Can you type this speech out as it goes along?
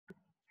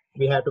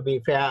we have to be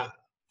fair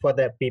for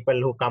the people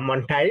who come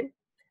on time.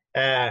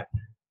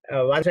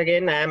 Once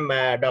again, I am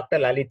Dr.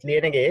 Lalit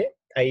Liyanage,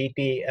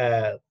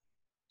 IET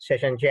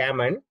session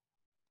chairman,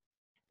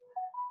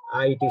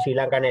 IET Sri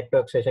Lanka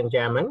Network session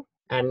chairman.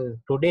 And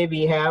today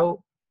we have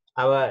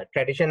our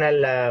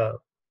traditional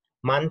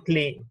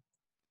monthly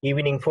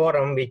evening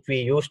forum, which we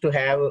used to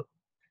have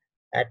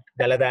at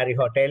Galadari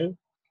Hotel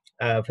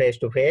face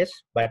to face,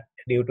 but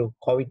due to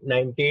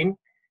COVID-19,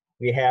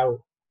 we have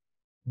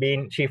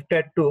been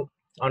shifted to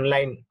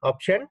online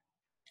option.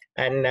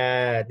 And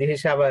this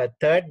is our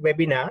third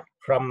webinar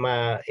from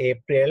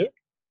April,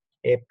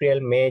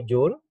 May,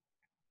 June.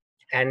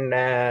 And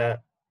I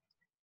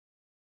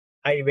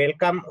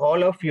welcome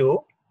all of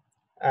you.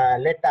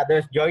 Let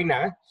others join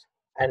us.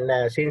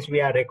 And since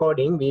we are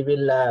recording, we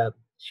will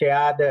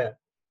share the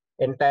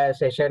entire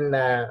session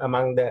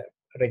among the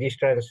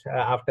registrants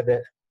after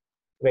the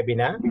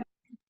webinar.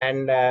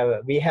 And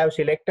we have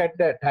selected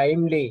the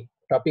timely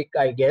topic,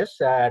 I guess,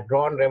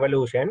 drone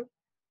revolution,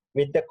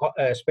 with the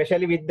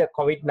especially with the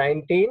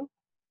COVID-19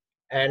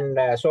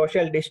 and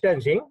social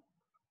distancing.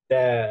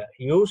 The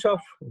use of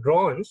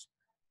drones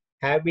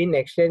have been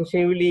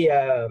extensively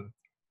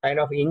kind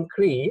of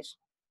increased.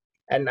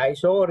 And I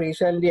saw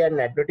recently an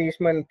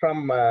advertisement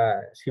from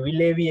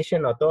Civil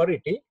Aviation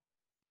Authority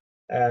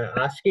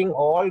asking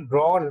all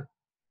drone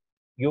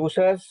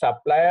users,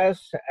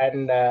 suppliers,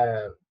 and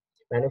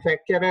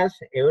manufacturers,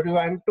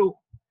 everyone to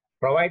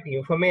provide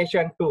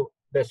information to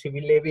the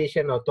Civil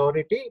Aviation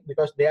Authority,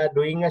 because they are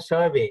doing a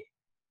survey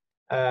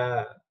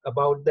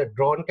about the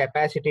drone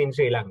capacity in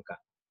Sri Lanka.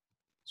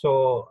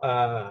 So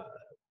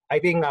I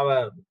think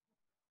our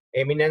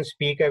eminent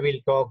speaker will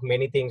talk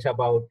many things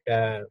about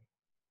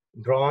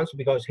drones,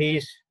 because he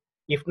is,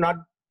 if not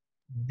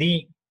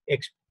the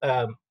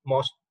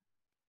most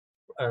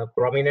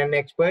prominent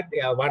expert,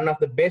 one of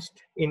the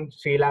best in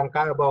Sri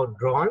Lanka about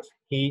drones.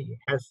 He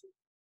has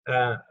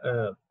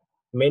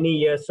many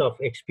years of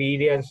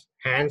experience,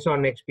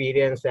 hands-on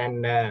experience,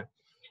 and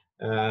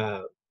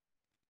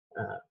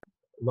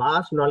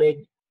vast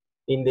knowledge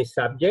in this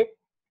subject.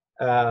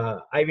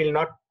 I will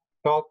not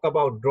talk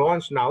about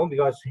drones now,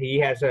 because he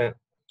has a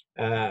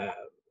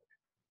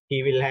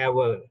he will have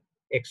an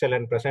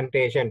excellent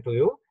presentation to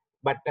you.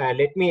 But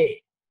let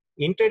me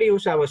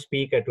introduce our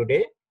speaker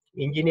today,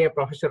 Engineer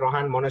Professor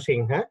Rohan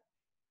Munasinghe.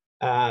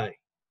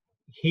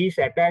 He is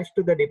attached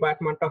to the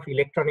Department of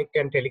Electronic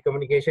and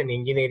Telecommunication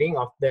Engineering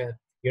of the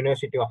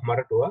University of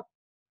Maratua.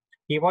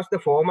 He was the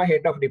former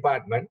head of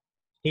department.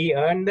 He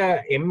earned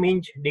the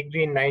M.Eng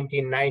degree in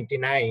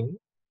 1999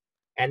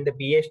 and the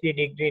PhD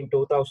degree in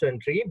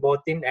 2003, both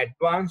in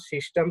Advanced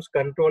Systems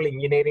Control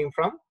Engineering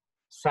from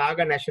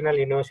Saga National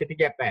University,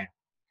 Japan.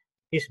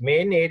 His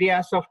main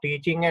areas of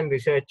teaching and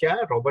research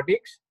are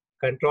robotics,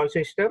 control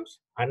systems,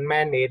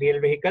 unmanned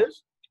aerial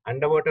vehicles,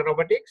 underwater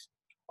robotics,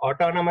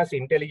 autonomous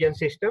intelligence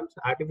systems,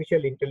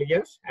 artificial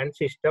intelligence, and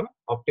system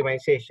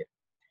optimization.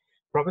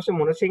 Professor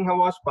Munasinghe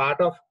was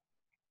part of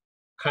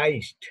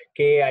KIST,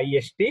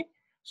 K-I-S-T,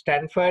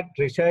 Stanford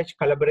Research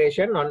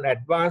Collaboration on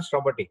Advanced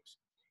Robotics.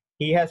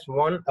 He has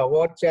won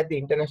awards at the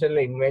International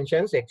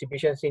Inventions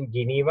exhibitions in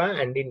Geneva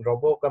and in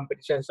robo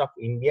competitions of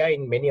India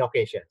in many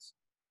occasions.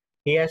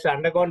 He has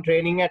undergone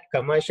training at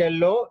Commercial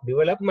Law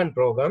Development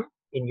Program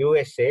in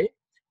USA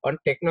on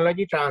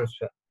technology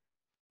transfer.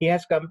 He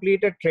has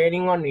completed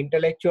training on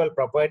intellectual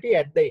property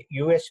at the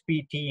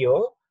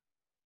USPTO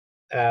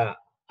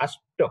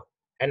ASPTO,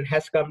 and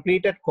has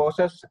completed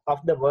courses of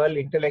the World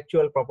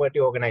Intellectual Property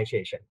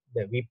Organization,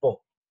 the WIPO.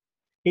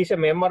 He is a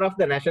member of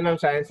the National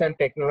Science and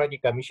Technology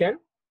Commission,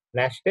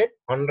 NASTED,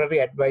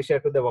 Honorary Advisor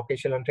to the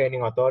Vocational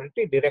Training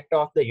Authority, Director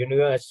of the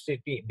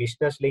University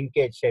Business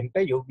Linkage Center,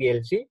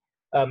 UBLC,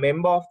 a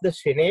member of the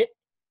Senate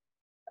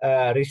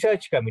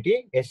Research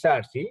Committee,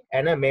 SRC,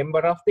 and a member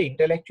of the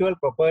Intellectual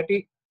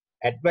Property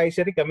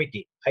Advisory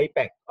Committee,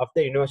 IPAC, of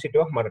the University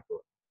of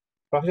Maratua.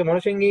 Professor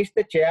Munasinghe is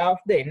the chair of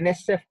the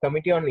NSF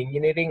Committee on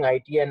Engineering,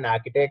 IT and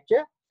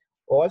Architecture,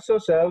 also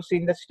serves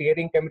in the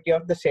steering committee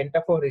of the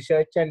Center for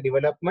Research and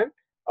Development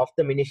of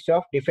the Ministry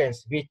of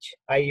Defense, which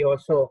I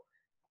also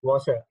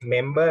was a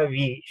member.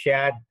 We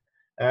shared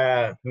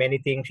many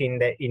things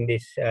in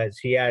this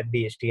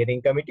CRD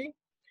steering committee,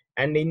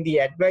 and in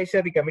the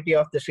advisory committee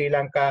of the Sri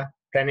Lanka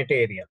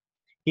Planetarium.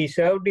 He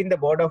served in the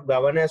board of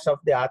governors of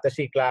the Arthur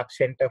C. Clarke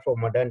Center for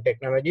Modern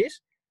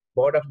Technologies,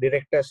 board of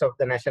directors of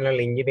the National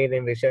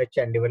Engineering Research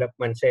and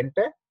Development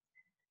Center,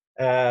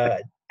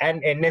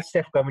 and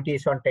NSF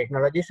committees on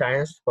technology,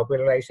 science,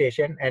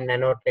 popularization, and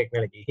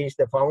nanotechnology. He is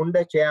the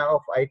founder chair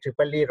of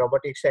IEEE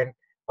Robotics and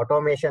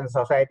Automation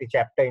Society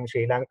chapter in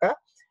Sri Lanka,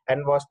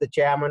 and was the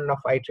chairman of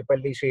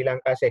IEEE Sri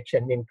Lanka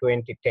section in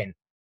 2010.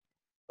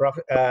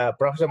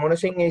 Professor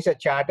Munasinghe is a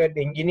chartered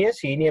engineer,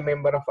 senior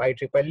member of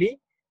IEEE,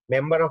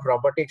 member of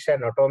Robotics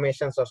and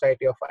Automation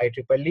Society of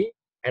IEEE,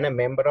 and a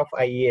member of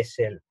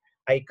IESL.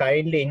 I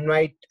kindly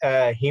invite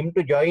him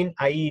to join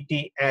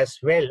IET as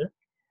well,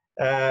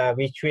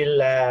 which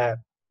will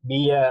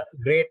be a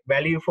great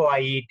value for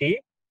IET.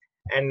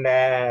 And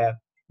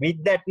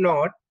with that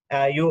note,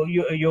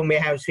 you may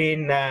have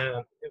seen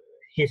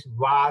his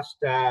vast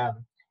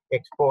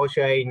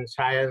exposure in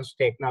science,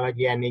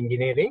 technology, and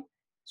engineering.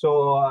 So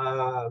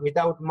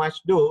without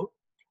much ado,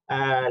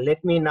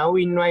 let me now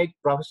invite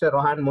Professor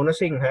Rohan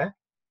Munasinghe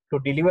to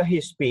deliver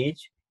his speech.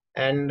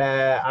 And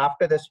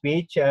after the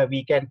speech,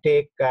 we can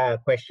take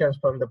questions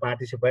from the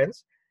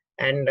participants.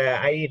 And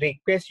I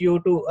request you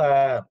to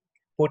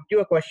put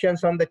your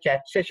questions on the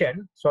chat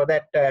session so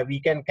that we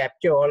can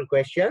capture all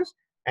questions.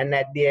 And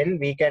at the end,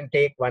 we can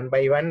take one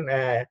by one.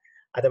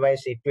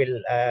 Otherwise, it will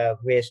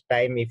waste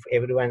time if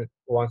everyone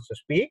wants to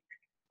speak.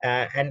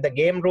 And the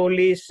game rule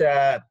is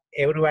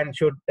everyone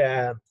should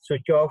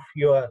switch off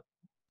your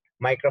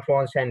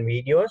microphones and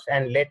videos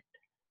and let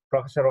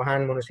Professor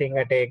Rohan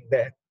Munasinghe take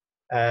the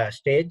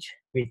stage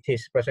with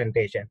his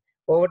presentation.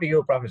 Over to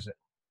you, Professor.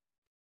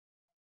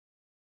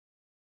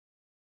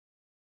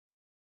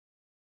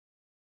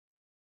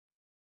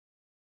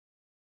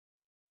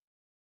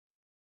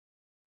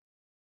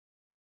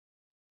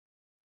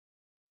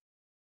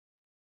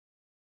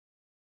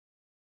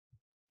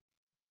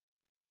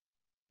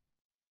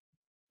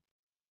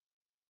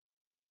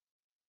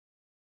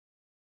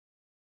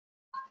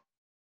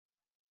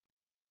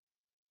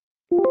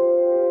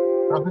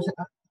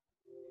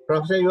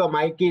 Professor, your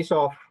mic is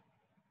off.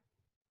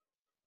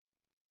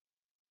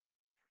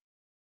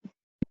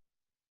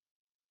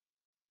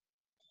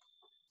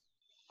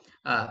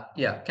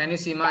 Yeah, can you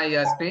see my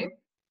screen?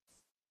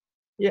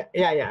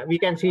 Yeah. We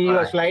can see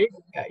your slide.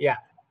 Yeah.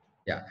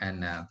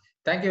 And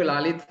thank you,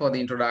 Lalit, for the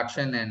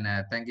introduction, and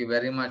thank you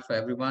very much for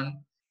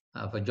everyone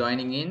for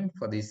joining in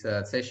for this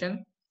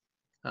session.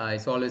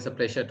 It's always a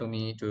pleasure to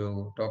me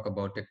to talk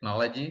about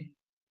technology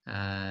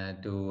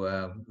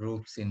to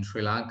groups in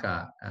Sri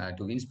Lanka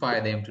to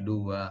inspire them to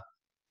do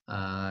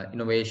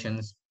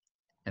innovations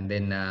and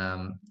then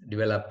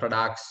develop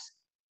products,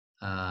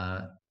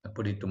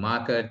 put it to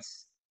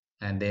markets,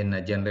 and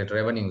then generate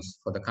revenues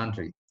for the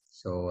country.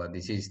 So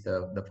this is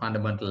the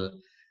fundamental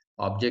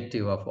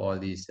objective of all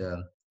these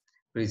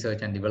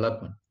research and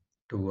development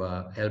to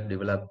help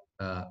develop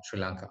Sri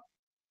Lanka.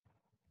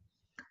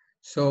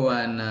 So,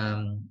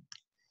 and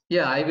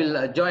yeah, I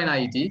will join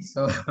IET,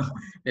 so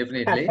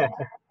definitely.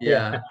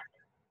 Yeah.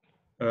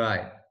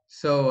 Right.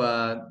 So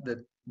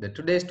the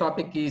today's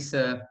topic is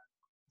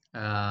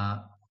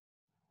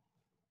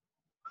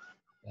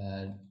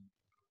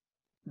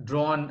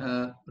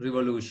drone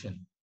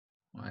revolution,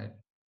 right?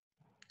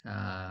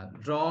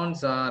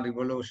 Drones are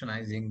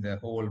revolutionizing the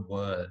whole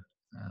world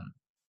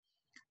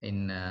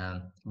in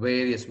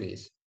various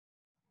ways.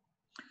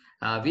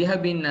 We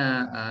have been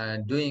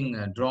doing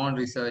drone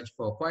research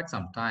for quite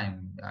some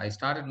time. I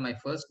started my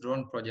first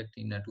drone project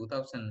in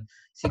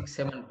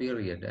 2006-07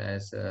 period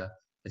as a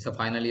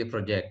final year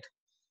project.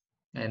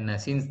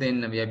 And since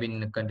then, we have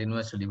been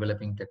continuously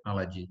developing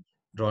technology,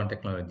 drone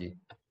technology.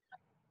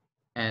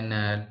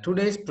 And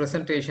today's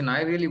presentation,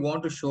 I really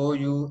want to show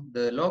you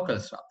the local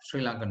stuff,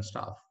 Sri Lankan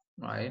stuff,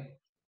 right?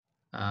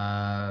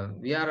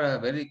 We are a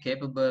very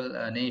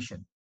capable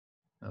nation.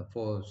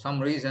 For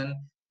some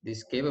reason,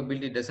 this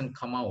capability doesn't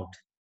come out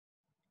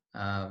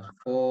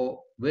for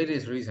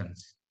various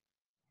reasons.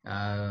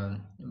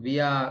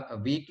 We are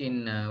weak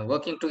in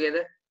working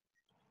together.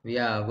 We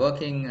are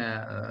working.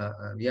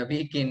 We are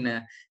weak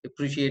in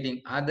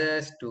appreciating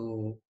others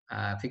to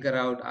figure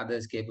out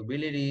others'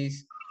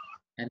 capabilities,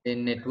 and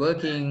then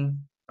networking,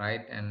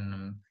 right,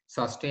 and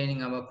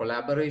sustaining our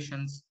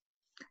collaborations.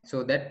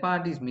 So that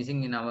part is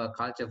missing in our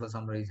culture for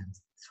some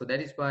reasons. So that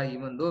is why,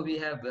 even though we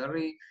have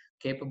very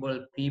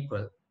capable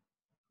people,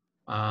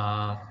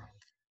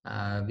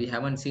 we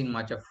haven't seen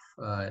much of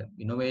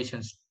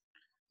innovations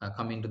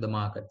coming to the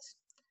markets.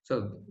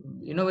 So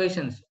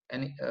innovations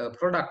and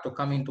product to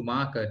come into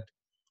market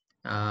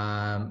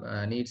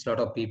needs a lot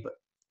of people,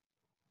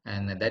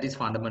 and that is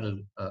fundamental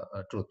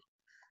truth.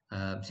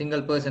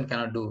 Single person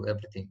cannot do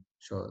everything,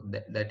 so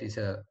that is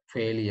a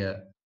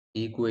failure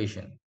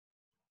equation.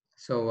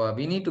 So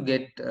we need to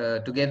get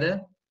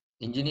together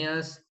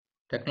engineers,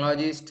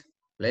 technologists,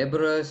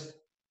 laborers,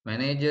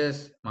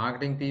 managers,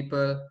 marketing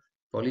people,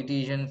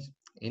 politicians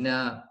in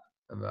a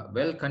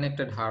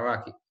well-connected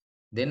hierarchy.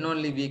 Then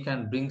only we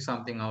can bring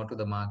something out to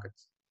the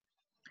markets.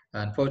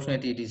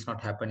 Unfortunately, it is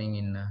not happening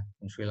in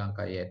Sri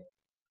Lanka yet.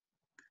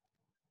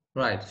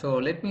 Right, so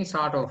let me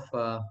start off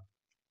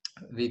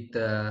with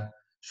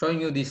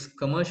showing you these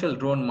commercial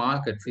drone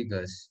market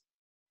figures.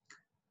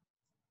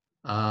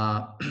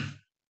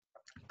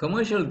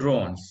 Commercial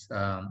drones,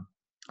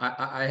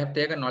 I have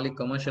taken only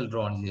commercial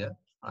drones here,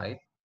 right,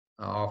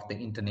 of the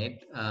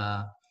internet.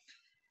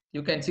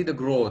 You can see the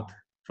growth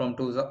from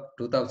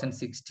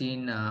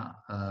 2016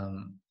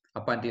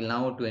 up until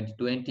now,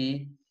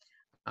 2020,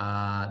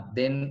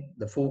 then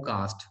the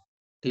forecast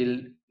till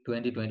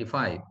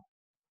 2025.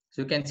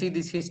 So you can see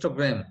this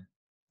histogram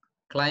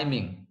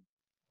climbing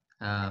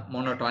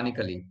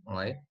monotonically,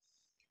 right?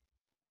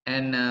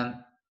 And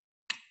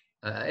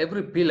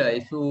every pillar,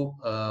 if you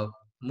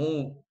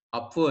move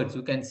upwards,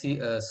 you can see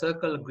a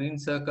circle, green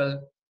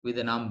circle with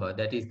a number.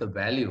 That is the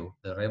value,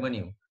 the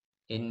revenue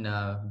in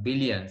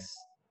billions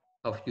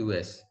of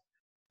US.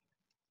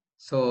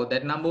 So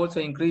that number also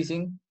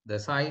increasing The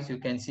size you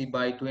can see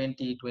by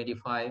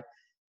 2025,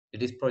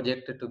 it is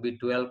projected to be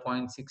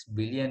 12.6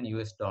 billion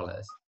US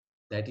dollars.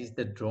 That is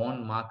the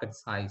drone market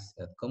size,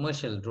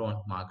 commercial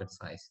drone market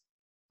size.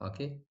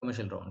 Okay,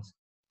 commercial drones.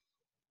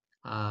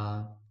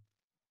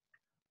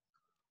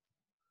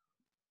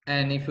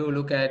 And if you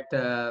look at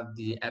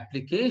the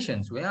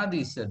applications where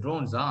these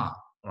drones are,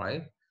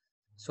 right?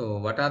 So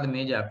what are the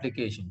major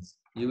applications?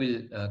 You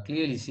will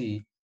clearly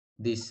see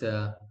this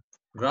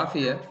graph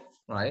here,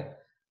 right?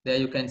 There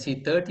you can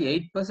see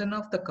 38%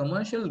 of the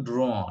commercial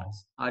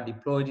drones are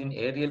deployed in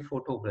aerial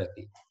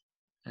photography,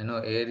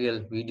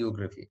 aerial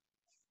videography.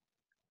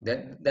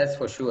 That's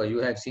for sure. You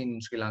have seen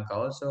in Sri Lanka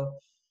also.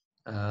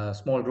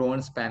 Small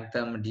drones,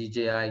 Phantom,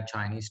 DJI,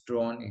 Chinese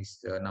drone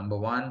is number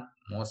one,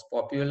 most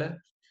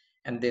popular.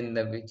 And then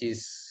which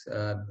is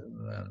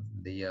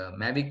the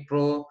Mavic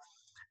Pro,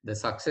 the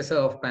successor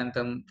of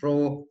Phantom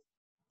Pro.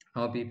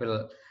 How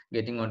people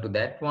getting onto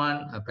that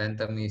one.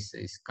 Phantom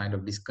is kind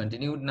of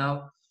discontinued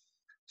now.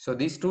 So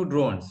these two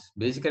drones,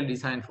 basically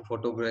designed for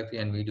photography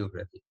and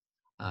videography,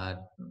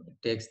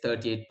 takes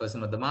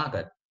 38% of the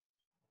market.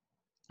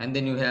 And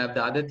then you have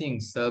the other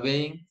things,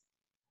 surveying,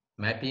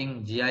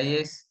 mapping,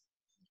 GIS.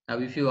 Now,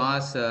 if you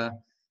ask a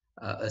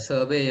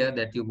surveyor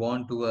that you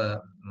want to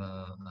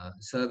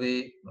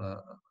survey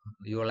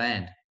your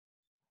land,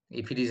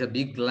 if it is a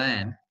big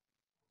land,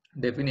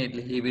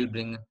 definitely he will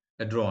bring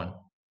a drone.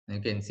 You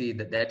can see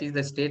that that is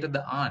the state of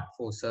the art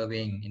for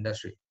surveying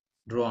industry,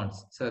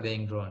 drones,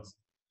 surveying drones.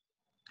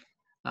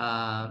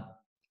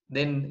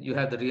 Then you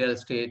have the real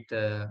estate,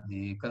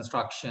 the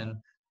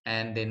construction,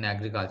 and then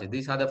agriculture.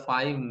 These are the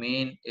 5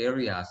 main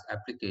areas,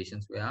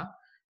 applications where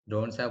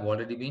drones have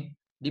already been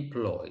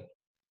deployed,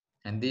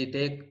 and they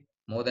take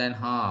more than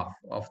half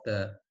of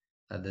the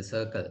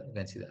circle. You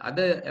can see the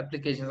other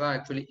applications are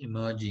actually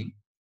emerging.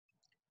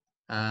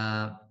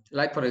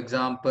 Like for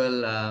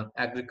example,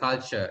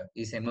 agriculture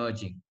is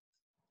emerging.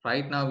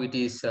 Right now it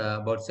is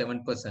about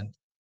 7%,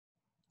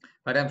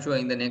 but I'm sure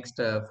in the next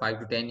 5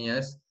 to 10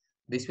 years,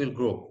 this will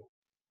grow.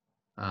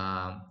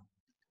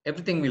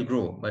 Everything will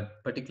grow,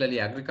 but particularly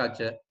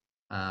agriculture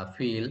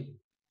field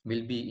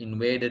will be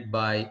invaded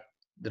by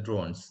the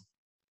drones.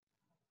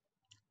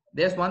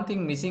 There's one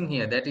thing missing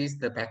here, that is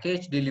the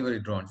package delivery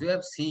drones. You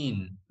have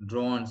seen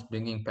drones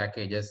bringing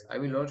packages. I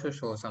will also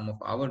show some of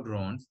our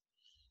drones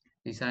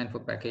designed for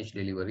package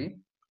delivery,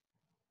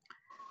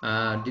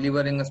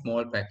 delivering a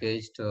small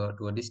package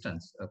to a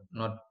distance,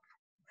 not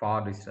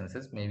far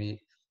distances,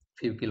 maybe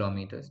few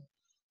kilometers,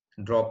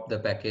 drop the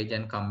package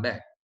and come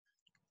back.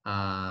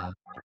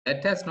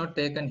 That has not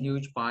taken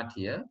huge part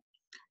here,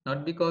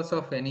 not because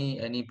of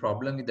any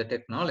problem with the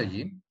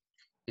technology.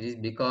 It is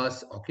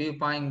because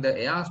occupying the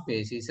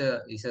airspace is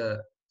a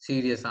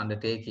serious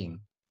undertaking.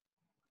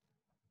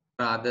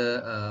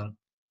 Other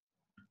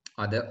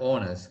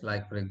owners,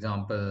 like for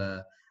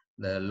example,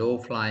 the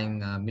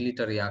low-flying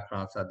military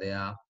aircrafts are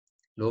there,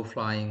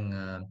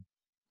 low-flying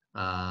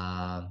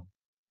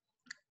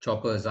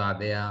choppers are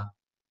there,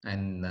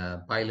 and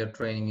pilot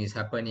training is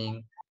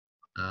happening.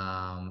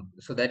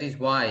 So that is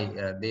why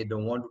they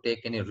don't want to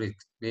take any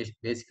risks.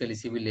 Basically,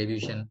 civil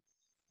aviation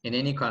in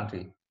any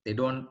country, they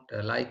don't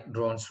like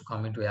drones to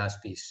come into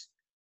airspace,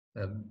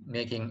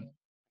 making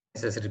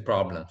necessary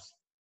problems.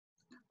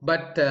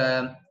 But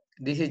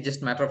this is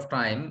just a matter of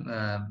time.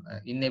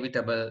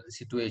 Inevitable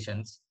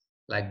situations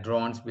like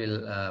drones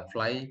will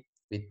fly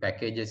with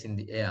packages in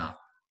the air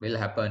will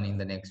happen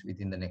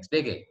within the next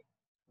decade.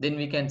 Then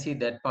we can see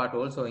that part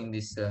also in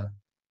this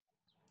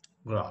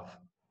graph.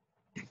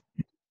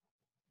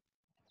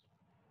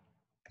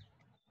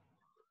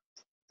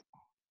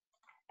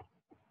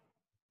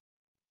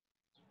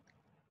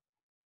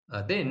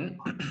 Then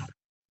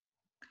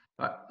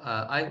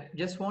I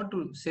just want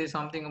to say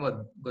something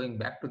about going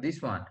back to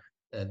this one.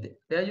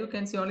 There you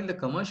can see only the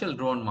commercial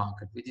drone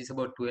market, which is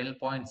about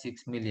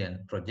 12.6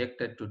 million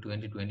projected to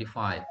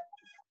 2025.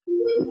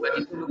 But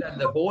if you look at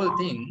the whole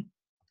thing,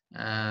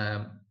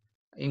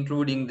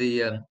 including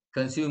the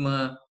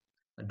consumer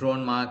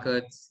drone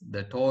markets,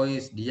 the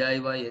toys,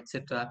 DIY,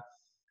 etc.,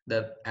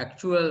 the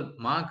actual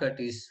market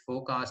is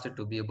forecasted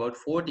to be about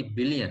 $40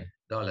 billion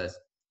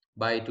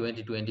by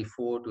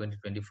 2024,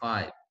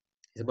 2025.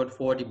 It's about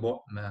 40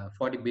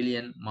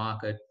 billion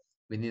market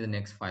within the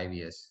next 5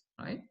 years,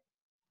 right?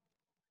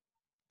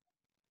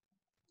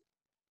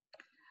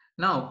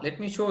 Now, let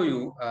me show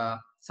you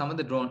some of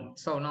the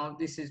drones. So now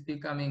this is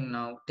becoming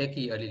now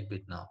techie a little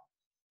bit now.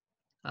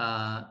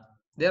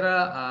 There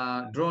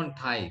are drone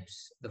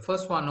types. The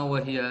first one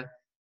over here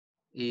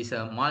is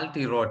a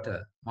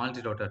multi-rotor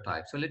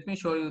type. So let me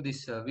show you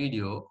this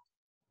video,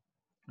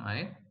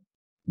 right?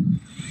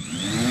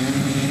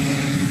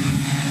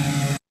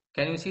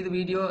 Can you see the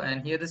video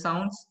and hear the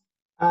sounds?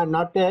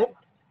 Not yet.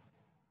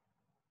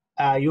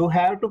 You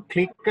have to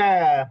click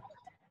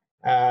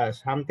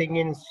something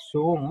in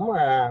Zoom.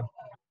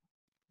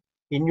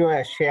 In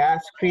your share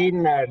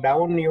screen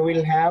down, you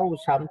will have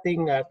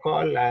something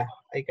called, I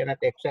cannot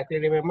exactly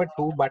remember,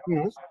 2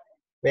 buttons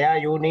where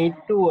you need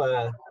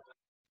to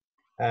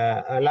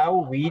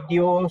allow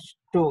videos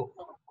to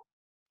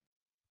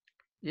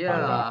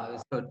Yeah.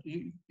 So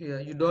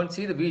you don't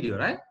see the video,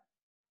 right?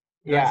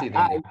 You don't Yeah. see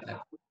the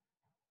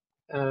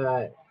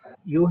video.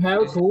 You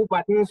have two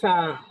buttons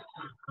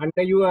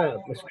under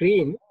your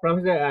screen.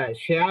 Professor,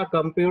 share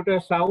computer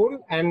sound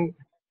and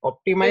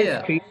optimize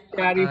Yeah. screen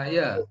share.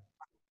 Yeah.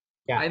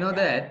 Yeah. I know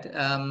that.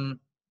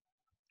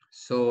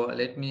 So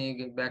let me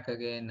get back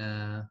again.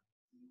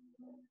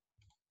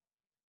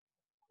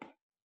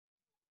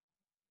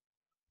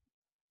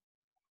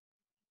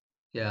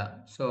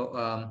 Yeah. So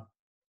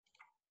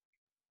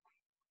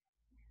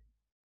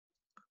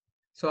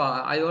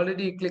I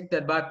already clicked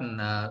that button.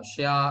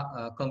 Share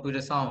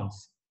computer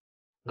sounds.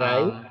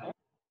 Right.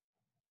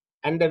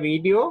 And the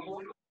video,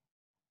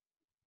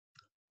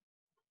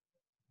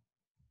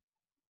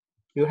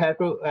 you have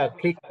to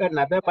click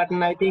another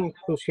button, I think,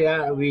 to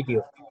share a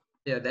video.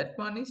 Yeah, that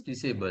one is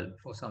disabled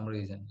for some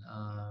reason.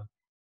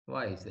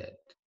 Why is that?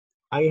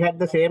 I had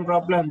the same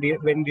problem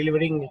when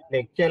delivering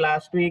lecture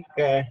last week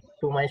to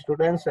my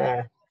students.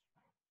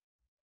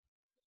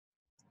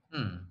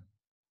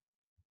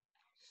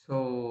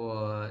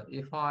 So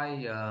if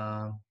I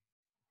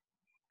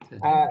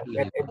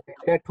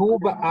The two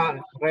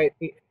right.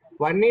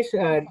 One is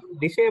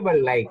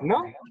disabled, like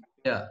no.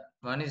 Yeah,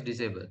 one is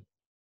disabled.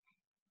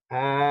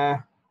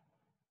 Our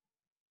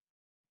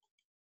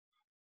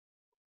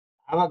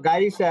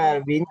guys,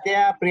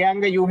 Vindya,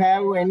 Priyanka, you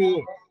have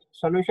any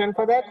solution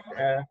for that?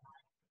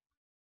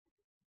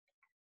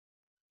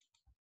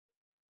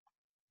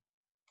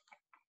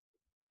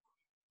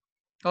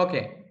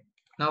 Okay,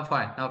 now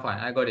fine,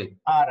 I got it.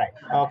 All right,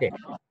 okay.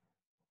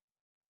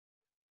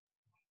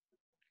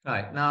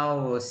 Right,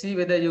 now see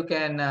whether you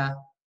can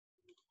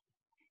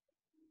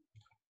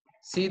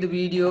see the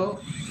video.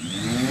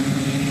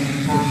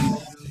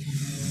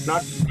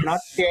 Not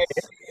yet.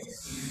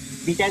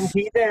 We can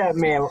see the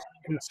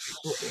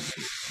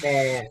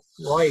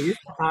voice.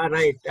 All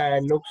right,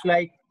 looks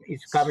like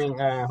it's coming.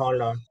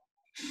 Hold on.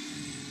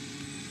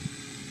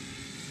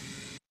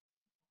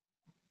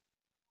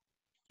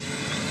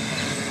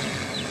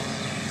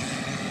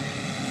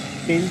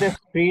 Since the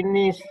screen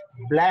is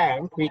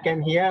blank, we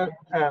can hear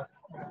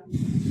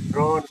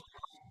drone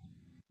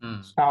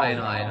sound.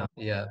 I know.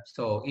 Yeah.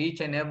 So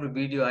each and every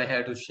video I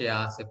have to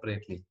share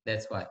separately.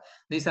 That's why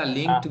these are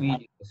linked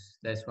videos.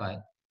 That's why.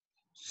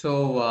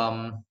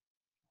 So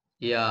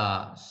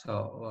yeah.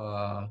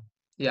 So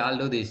yeah, I'll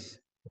do this.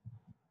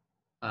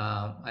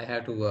 I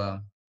have to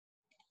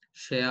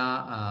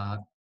share.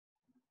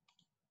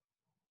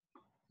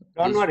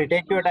 Don't worry,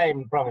 take your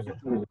time, Professor.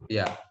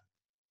 Yeah.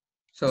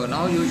 So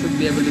now you should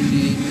be able to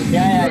see the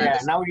video. Yeah.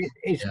 Now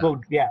it's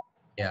good. Yeah.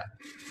 Yeah.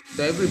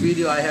 So every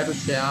video I have to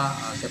share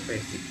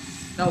separately.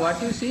 Now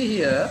what you see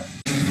here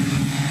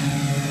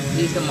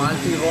is a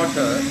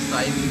multi-rotor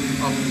type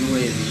of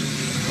UAV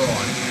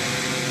drone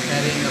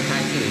carrying a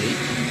package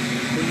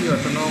fully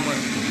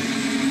autonomous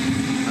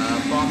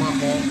from a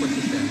home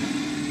position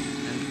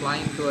and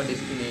flying to a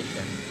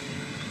destination,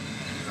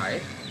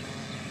 right?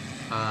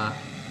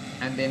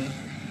 And then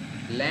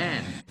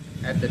land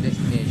at the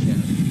destination.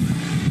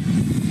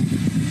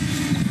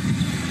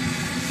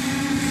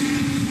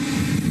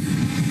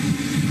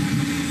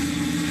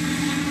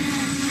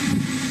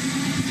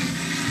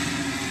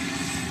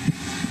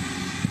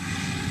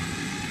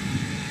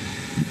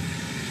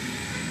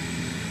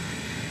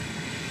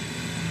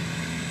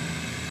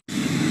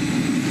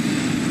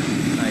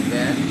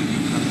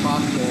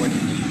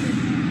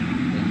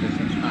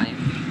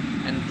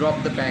 Drop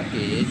the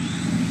package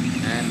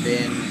and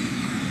then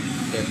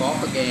take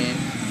off again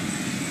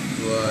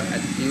to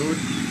altitude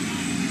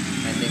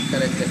and then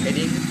correct the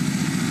heading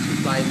to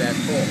fly back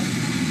home.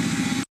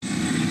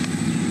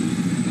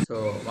 So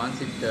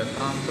once it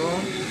comes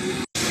home,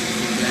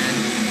 it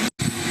lands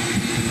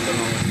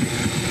autonomously.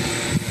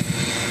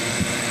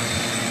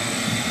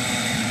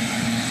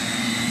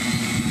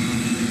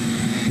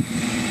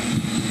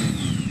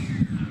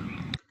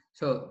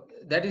 So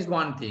that is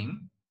one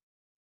thing.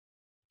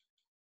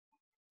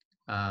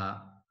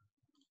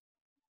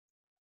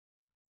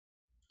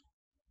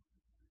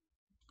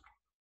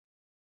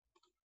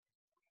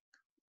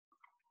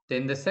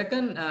 Then the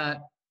second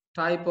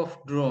type of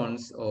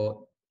drones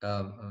or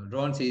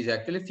drones is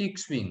actually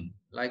fixed wing,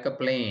 like a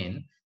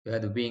plane. You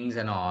have the wings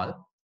and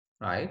all,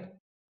 right?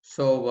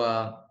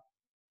 So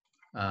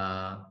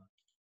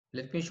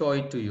let me show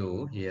it to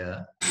you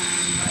here.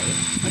 Right?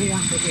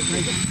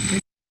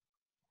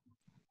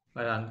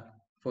 But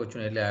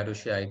unfortunately, I have to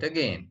share it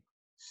again.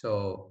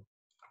 So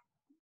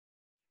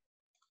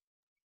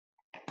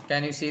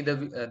can you see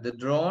the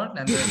drone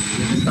and the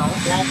sound?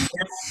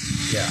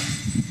 Yeah,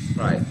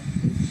 right.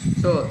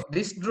 So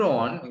this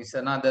drone is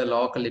another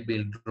locally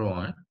built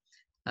drone.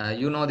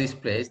 You know this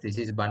place. This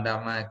is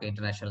Bandaranaike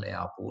International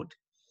Airport.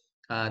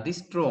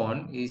 This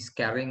drone is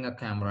carrying a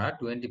camera,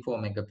 24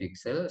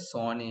 megapixel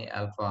Sony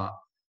Alpha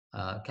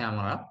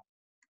camera.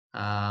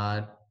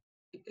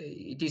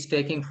 It is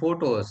taking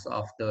photos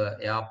of the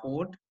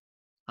airport,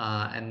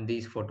 and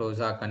these photos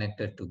are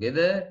connected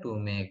together to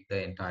make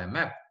the entire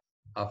map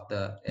of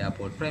the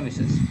airport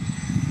premises.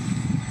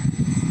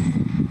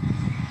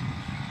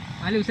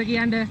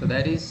 So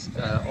that is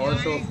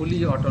also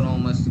fully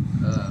autonomous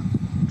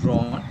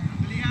drone.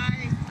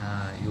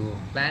 You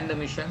plan the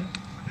mission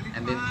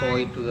and then throw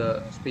it to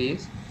the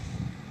space,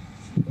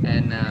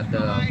 and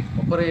the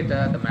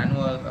operator, the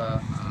manual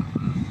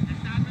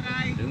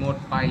remote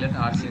pilot,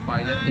 RC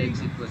pilot, takes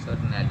it to a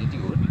certain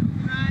altitude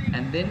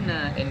and then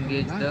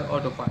engage the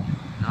autopilot.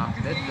 And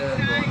after that, the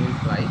drone will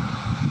fly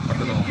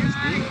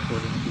autonomously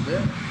according to the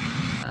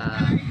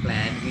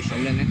planned mission.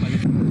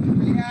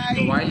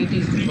 So while it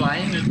is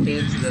flying, it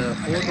takes the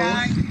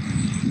photos,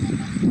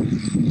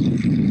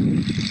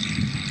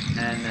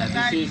 and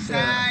this is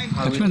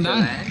how it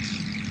lands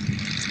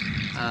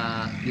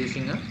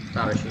using a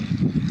parachute.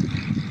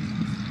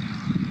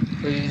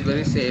 So it is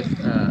very safe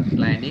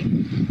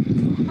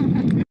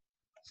landing.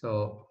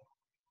 So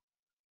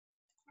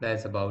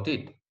that's about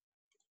it.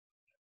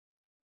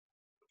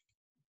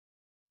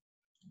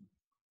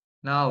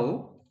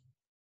 Now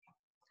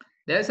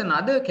there's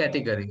another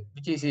category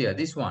which is here,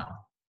 this one,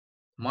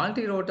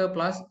 multi-rotor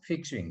plus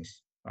fixed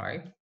wings,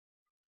 right?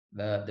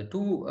 The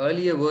two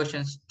earlier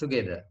versions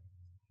together.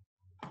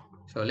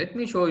 So let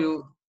me show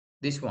you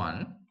this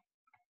one.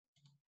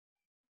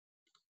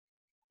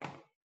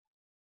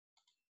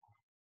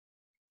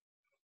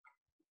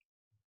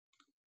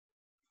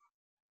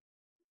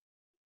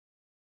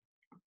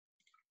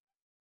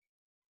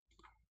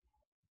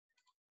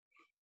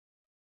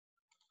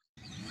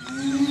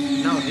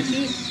 Now this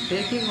is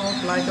taking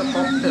off like a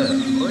copter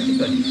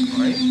vertically,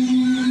 right?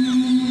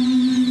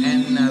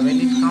 And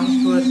when it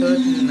comes to a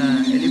certain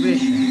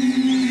elevation,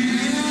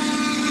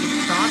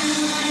 it starts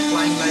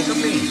flying like a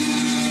plane.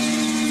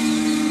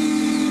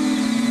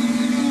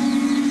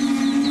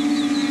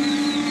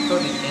 So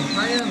the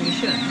entire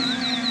mission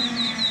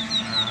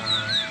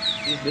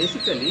is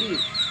basically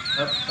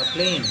a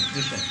plane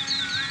mission,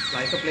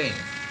 like a plane.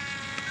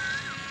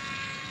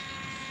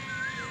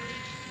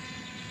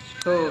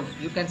 So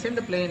you can send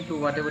the plane to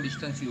whatever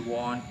distance you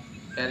want,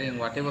 carrying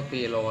whatever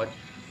payload,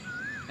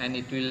 and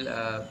it will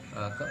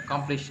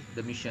accomplish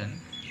the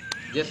mission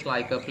just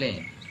like a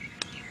plane.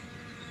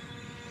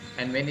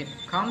 And when it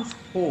comes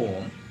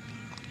home,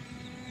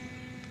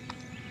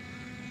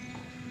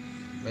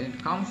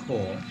 it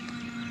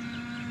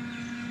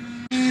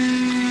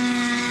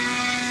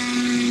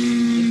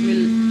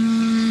will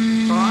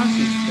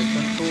transit the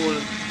control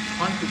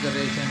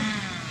configuration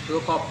to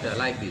a copter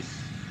like this.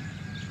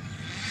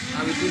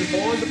 Now it will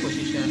hold the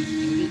position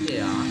in the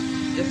air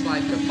just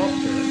like a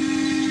copter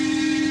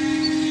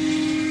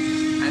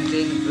and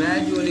then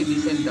gradually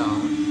descend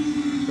down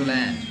to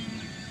land.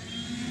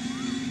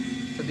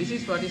 So this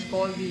is what is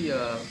called the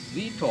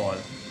VTOL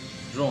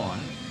drone,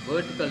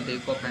 vertical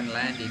takeoff and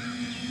landing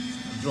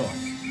drone.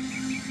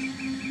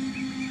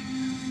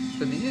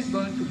 So this is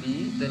going to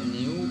be the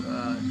new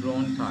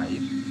drone type,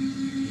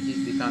 which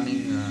is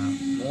becoming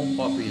more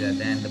popular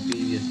than the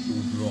previous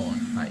two drone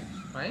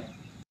types, right?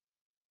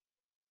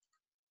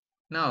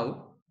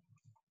 Now,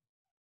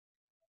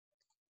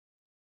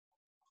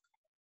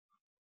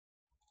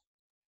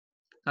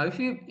 if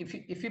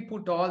you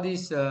put all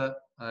these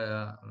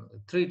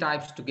three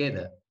types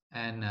together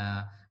and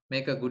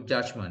make a good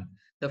judgment,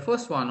 the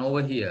first one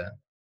over here,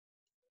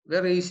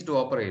 very easy to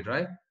operate,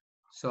 right?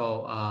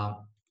 So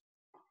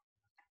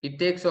it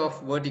takes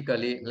off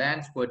vertically,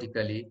 lands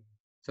vertically.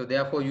 So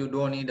therefore, you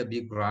don't need a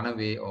big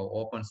runway or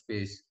open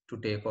space to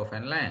take off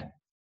and land.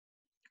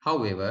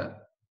 However,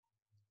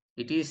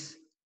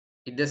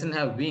 it doesn't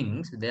have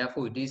wings,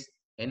 therefore it is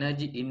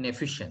energy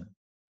inefficient.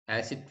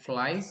 As it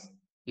flies,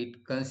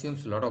 it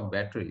consumes a lot of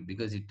battery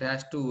because it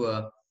has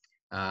to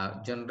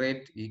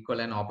generate equal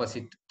and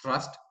opposite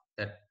thrust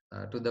that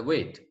to the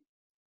weight,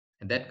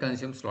 and that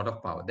consumes a lot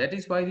of power. That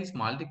is why these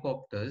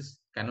multi-copters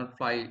cannot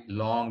fly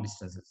long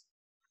distances.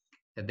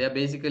 They are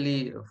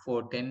basically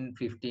for 10,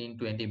 15,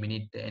 20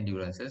 minute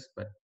endurances,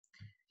 but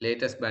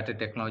latest battery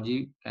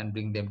technology can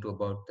bring them to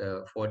about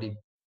 40,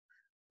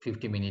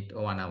 50 minute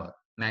or 1 hour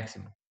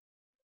maximum.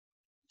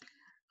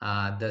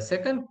 The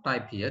second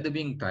type here, the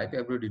wing type,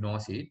 everybody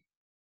knows it.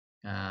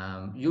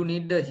 You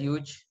need a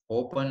huge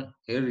open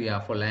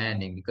area for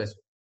landing, because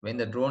when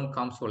the drone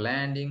comes for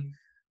landing,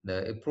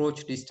 the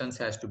approach distance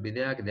has to be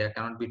there. There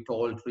cannot be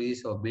tall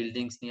trees or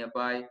buildings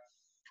nearby.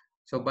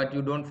 So, but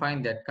you don't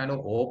find that kind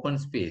of open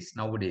space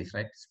nowadays,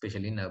 right?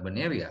 Especially in urban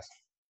areas.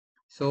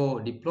 So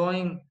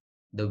deploying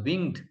the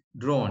winged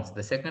drones,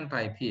 the second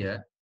type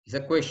here, is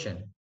a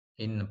question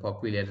in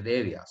populated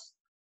areas.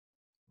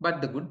 But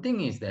the good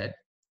thing is that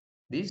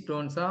these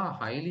drones are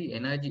highly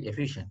energy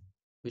efficient,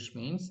 which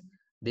means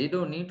they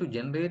don't need to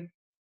generate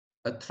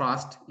a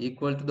thrust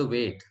equal to the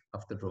weight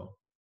of the drone.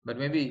 But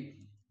maybe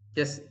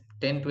just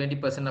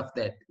 10-20% of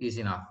that is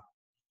enough.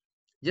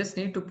 Just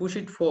need to push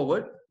it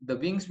forward, the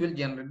wings will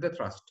generate the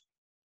thrust.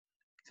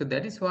 So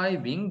that is why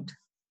winged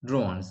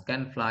drones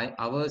can fly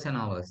hours and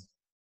hours.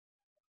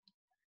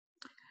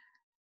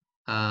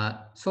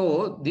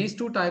 So these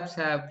two types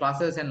have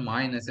pluses and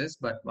minuses,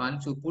 but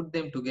once you put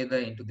them together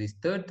into this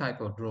third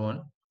type of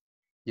drone,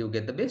 you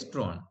get the best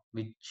drone,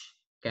 which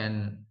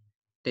can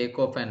take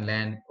off and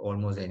land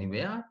almost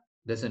anywhere,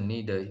 doesn't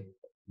need a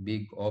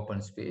big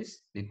open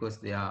space because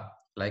they are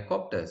like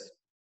copters,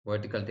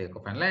 vertical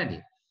takeoff and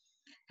landing.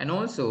 And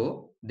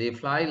also they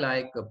fly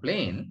like a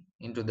plane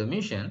into the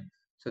mission.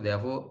 So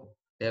therefore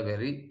they are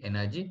very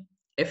energy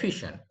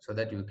efficient so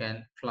that you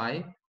can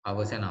fly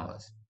hours and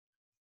hours.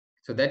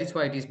 So that is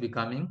why it is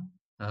becoming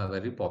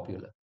very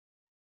popular.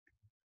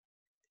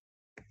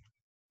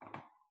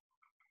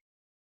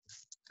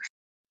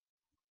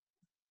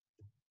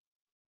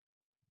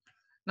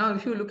 Now,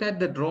 if you look at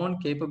the drone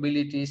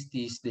capabilities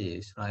these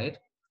days, right?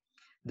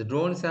 The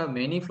drones have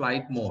many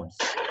flight modes.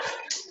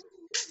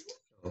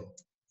 So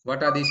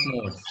what are these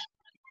modes?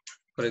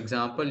 For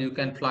example, you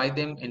can fly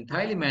them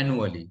entirely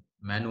manually,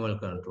 manual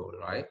control,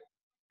 right?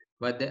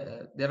 But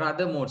there are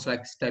other modes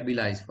like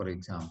stabilize, for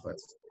example.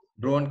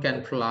 Drone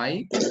can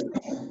fly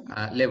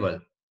level.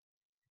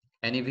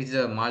 And if it's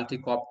a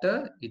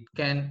multi-copter, it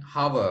can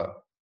hover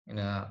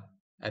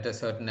at a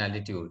certain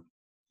altitude.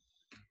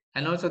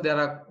 And also there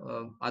are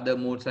other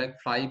modes like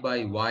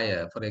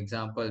fly-by-wire. For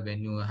example,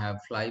 when you have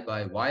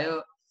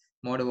fly-by-wire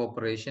mode of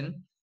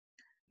operation,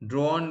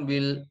 drone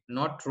will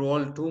not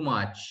roll too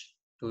much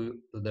to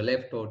the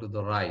left or to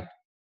the right,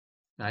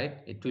 right?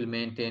 It will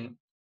maintain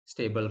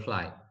stable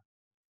flight.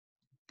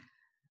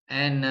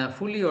 And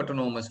fully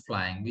autonomous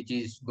flying, which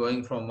is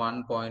going from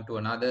one point to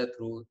another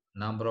through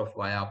number of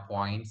via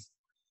points.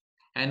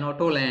 And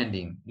auto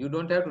landing, you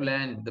don't have to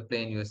land the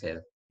plane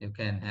yourself. You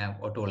can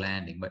have auto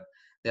landing, but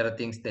there are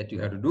things that you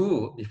have to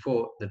do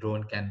before the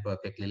drone can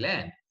perfectly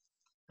land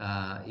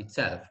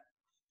itself.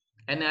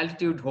 And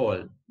altitude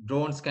hold,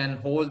 drones can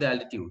hold the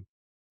altitude.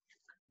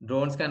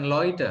 Drones can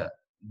loiter.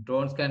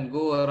 Drones can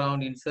go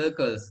around in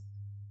circles,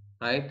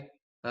 right,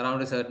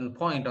 around a certain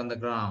point on the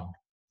ground.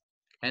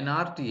 And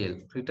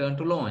RTL, return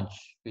to launch,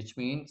 which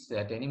means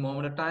at any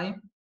moment of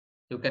time,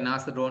 you can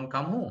ask the drone,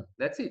 come home.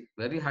 That's it.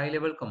 Very high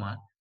level command.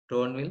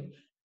 Drone will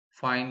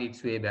find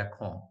its way back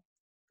home,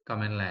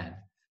 come and land.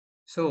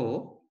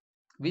 So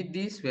with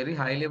these very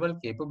high level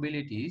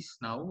capabilities,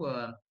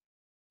 now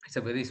it's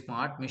a very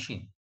smart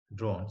machine,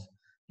 drones.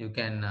 You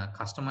can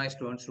customize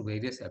drones to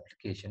various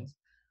applications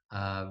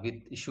with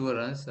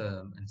assurance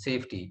and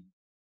safety.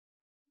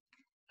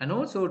 And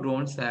also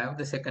drones have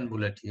the second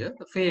bullet here,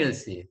 the fail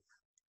safe,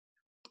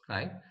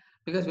 right?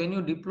 Because when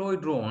you deploy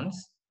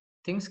drones,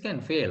 things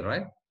can fail,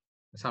 right?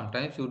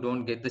 Sometimes you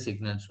don't get the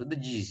signals with the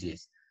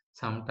GCS.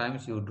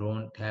 Sometimes you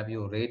don't have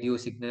your radio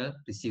signal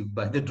received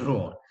by the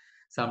drone.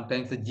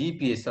 Sometimes the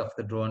GPS of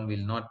the drone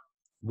will not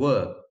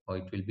work or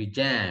it will be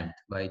jammed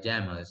by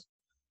jammers.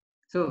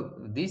 So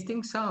these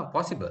things are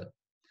possible.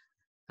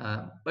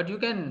 But you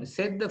can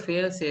set the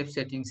fail-safe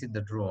settings in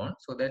the drone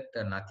so that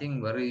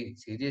nothing very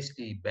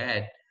seriously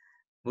bad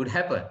would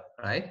happen,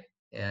 right?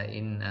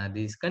 In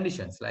these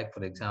conditions. Like,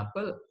 for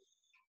example,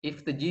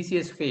 if the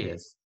GCS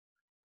fails,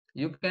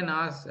 you can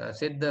ask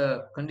set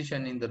the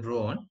condition in the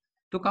drone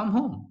to come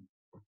home.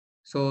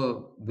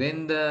 So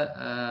when the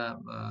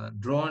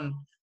drone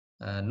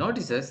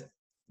notices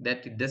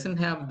that it doesn't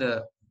have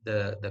the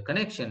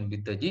connection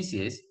with the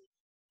GCS,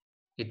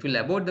 it will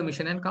abort the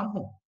mission and come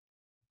home.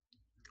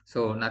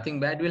 So nothing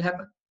bad will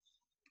happen.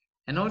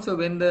 And also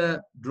when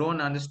the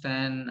drone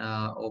understand,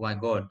 oh my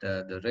God,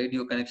 the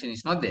radio connection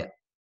is not there,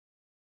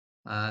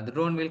 the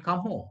drone will come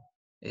home.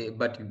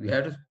 But you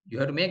have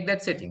to make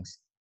that settings.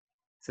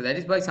 So that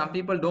is why some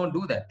people don't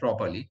do that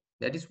properly.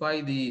 That is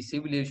why the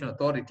Civil Aviation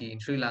Authority in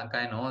Sri Lanka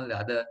and all the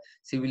other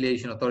civil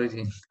aviation authorities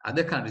in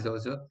other countries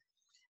also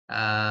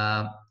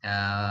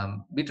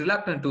bit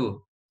reluctant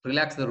to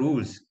relax the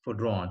rules for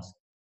drones,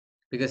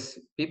 because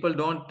people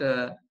don't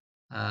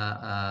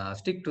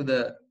stick to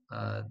the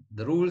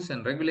rules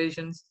and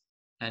regulations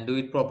and do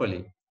it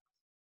properly.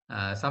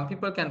 Some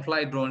people can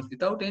fly drones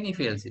without any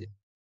fail-safe,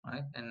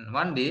 right? And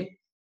one day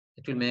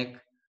it will make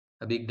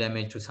a big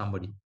damage to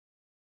somebody.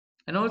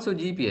 And also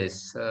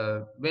GPS.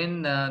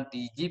 When the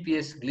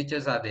GPS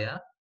glitches are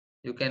there,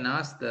 you can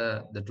ask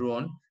the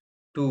drone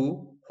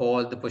to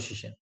hold the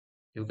position.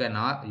 You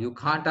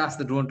can't ask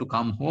the drone to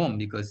come home,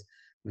 because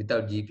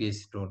without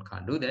GPS, drone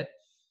can't do that.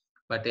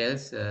 But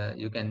else,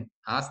 you can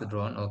ask the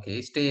drone,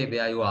 okay, stay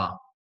where you are.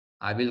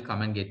 I will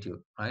come and get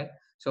you, right?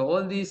 So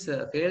all these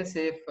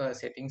fail-safe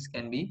settings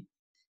can be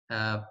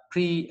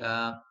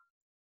pre-configured.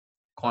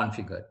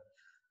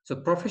 So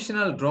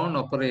professional drone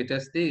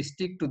operators, they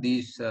stick to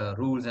these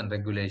rules and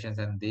regulations,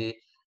 and they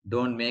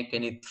don't make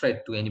any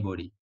threat to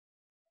anybody.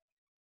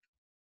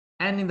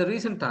 And in the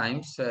recent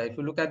times, if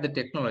you look at the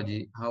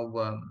technology, how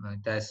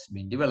it has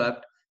been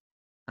developed,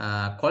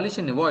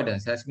 collision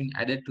avoidance has been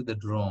added to the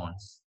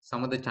drones.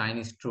 Some of the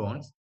Chinese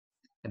drones,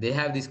 they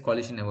have these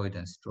collision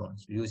avoidance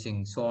drones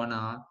using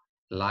sonar,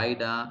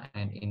 LiDAR,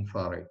 and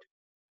infrared.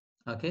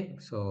 Okay,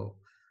 so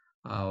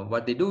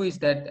what they do is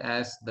that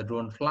as the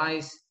drone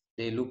flies,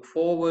 they look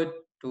forward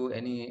to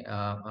any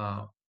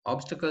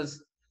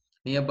obstacles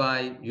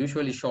nearby,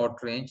 usually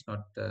short range,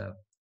 not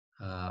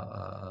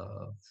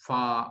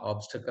far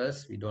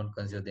obstacles. We don't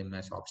consider them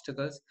as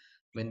obstacles.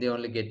 When they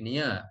only get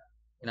near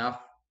enough,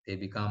 they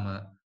become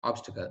an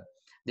obstacle.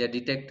 They are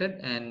detected,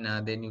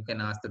 and then you can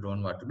ask the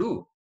drone what to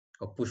do,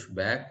 or push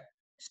back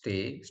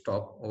stay,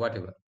 stop, or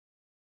whatever.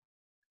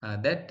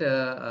 That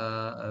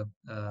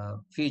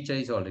feature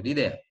is already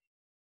there.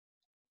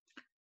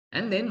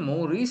 And then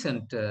more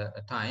recent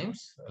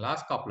times,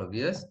 last couple of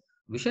years,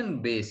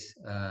 vision-based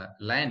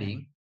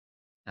landing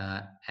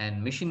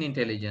and machine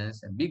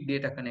intelligence and big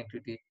data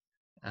connectivity,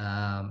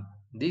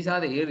 these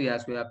are the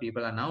areas where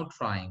people are now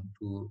trying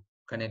to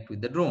connect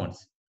with the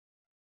drones.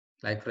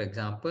 Like, for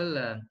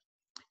example,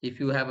 if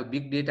you have a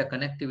big data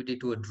connectivity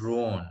to a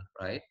drone,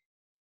 right,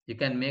 you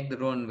can make the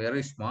drone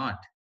very smart,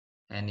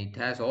 and it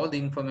has all the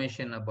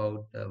information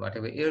about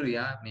whatever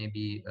area,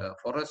 maybe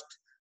forest,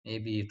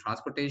 maybe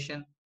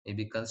transportation,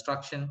 maybe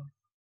construction.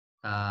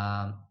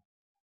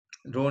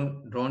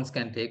 Drones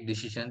can take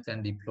decisions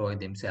and deploy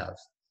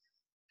themselves.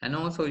 And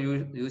also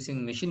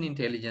using machine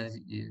intelligence,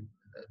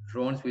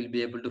 drones will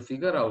be able to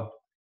figure out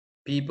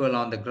people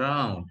on the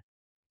ground,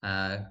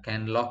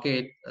 can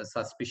locate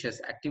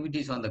suspicious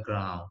activities on the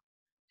ground,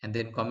 and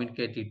then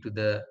communicate it to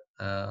the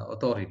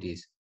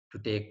authorities to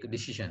take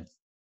decisions.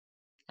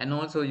 And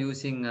also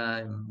using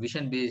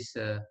vision-based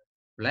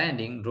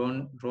landing,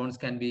 drones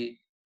can be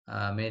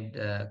made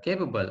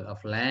capable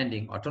of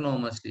landing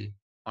autonomously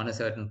on a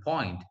certain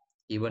point,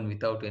 even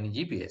without any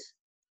GPS.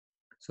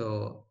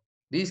 So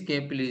these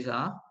capabilities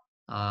are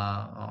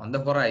on the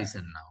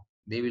horizon now.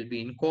 They will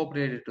be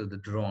incorporated to the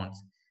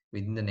drones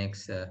within the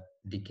next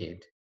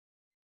decade.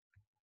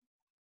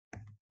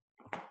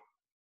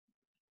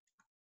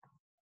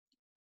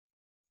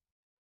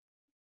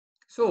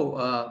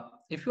 So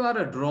if you are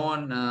a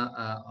drone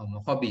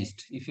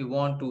hobbyist, if you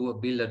want to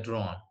build a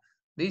drone,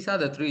 these are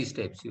the 3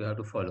 steps you have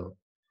to follow.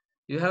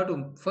 You have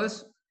to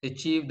first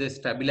achieve the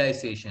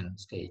stabilization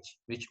stage,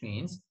 which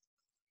means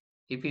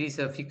if it is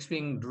a fixed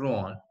wing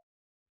drone,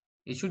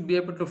 it should be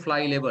able to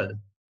fly level,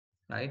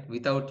 right,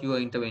 without your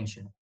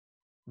intervention.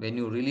 When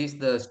you release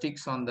the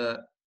sticks on the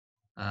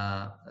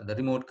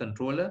remote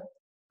controller,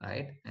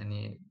 right, and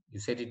you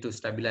set it to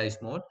stabilize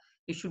mode,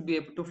 it should be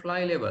able to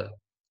fly level,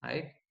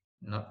 right?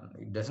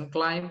 It doesn't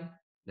climb,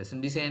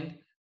 doesn't descend,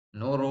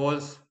 no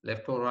rolls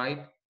left or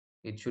right.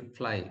 It should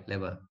fly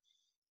level.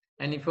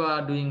 And if you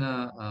are doing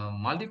a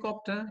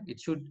multi-copter,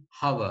 it should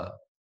hover,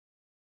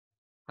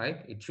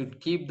 right? It should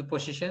keep the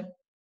position,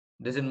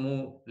 doesn't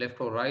move left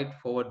or right,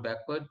 forward,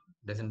 backward,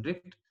 doesn't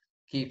drift,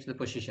 keeps the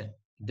position.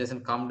 It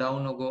doesn't come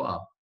down or go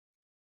up.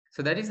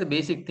 So that is the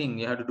basic thing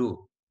you have to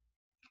do.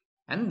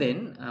 And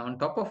then on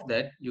top of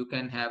that, you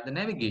can have the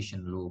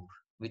navigation loop,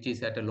 which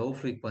is at a low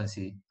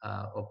frequency,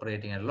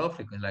 operating at a low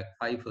frequency, like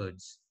 5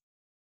 Hertz.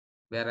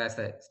 Whereas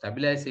the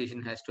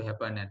stabilization has to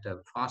happen at a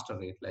faster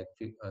rate, like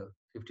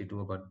 50 to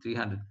about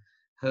 300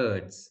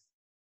 Hertz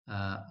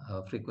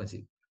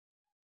frequency.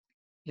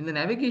 In the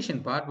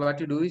navigation part, what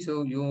you do is,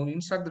 so you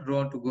instruct the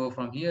drone to go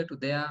from here to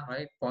there,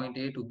 right? Point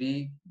A to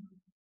B,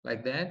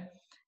 like that.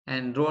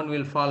 And drone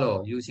will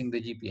follow using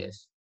the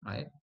GPS,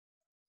 right?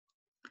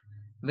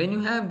 When you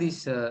have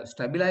this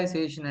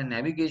stabilization and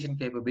navigation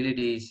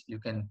capabilities, you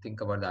can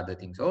think about the other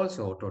things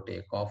also, auto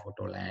takeoff,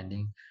 auto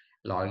landing,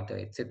 loiter,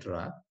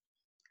 etc.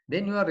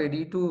 Then you are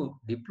ready to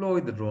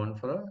deploy the drone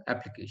for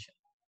application.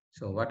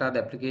 So what are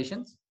the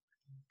applications?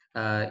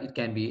 It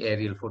can be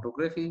aerial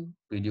photography,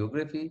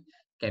 videography,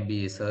 can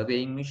be a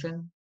surveying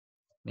mission,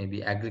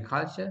 maybe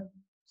agriculture,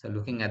 so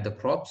looking at the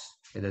crops,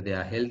 whether they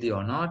are healthy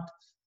or not,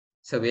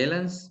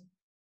 surveillance,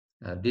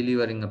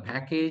 delivering a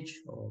package,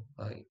 or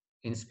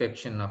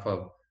inspection of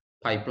a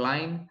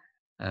pipeline,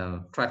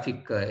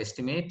 traffic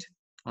estimate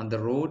on the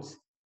roads,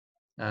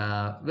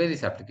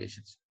 various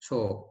applications.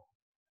 So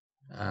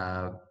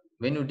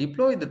when you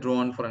deploy the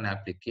drone for an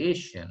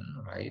application,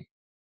 right,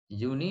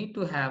 you need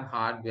to have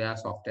hardware,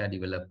 software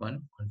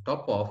development on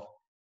top of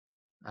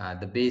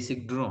the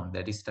basic drone,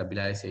 that is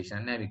stabilization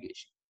and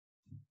navigation.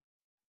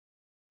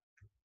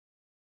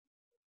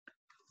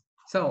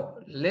 So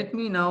let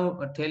me now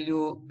tell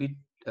you a bit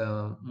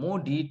more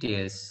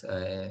details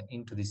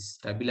into this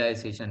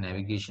stabilization and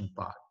navigation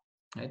part,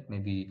 right?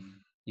 Maybe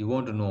you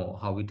want to know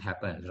how it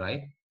happens,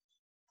 right?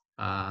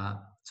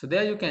 So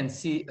there you can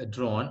see a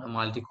drone, a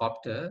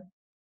multi-copter,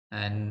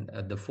 and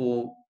the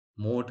 4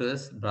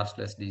 motors,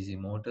 brushless DC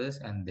motors,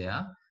 and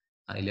their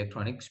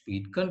electronic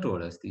speed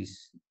controllers.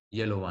 These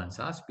yellow ones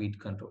are speed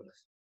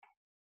controllers,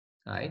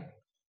 right?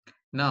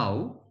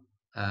 Now,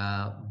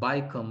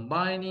 by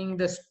combining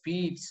the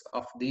speeds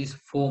of these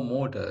 4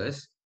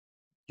 motors,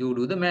 you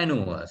do the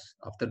maneuvers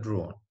of the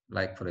drone.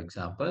 Like, for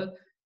example,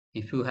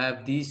 if you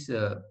have these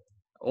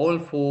all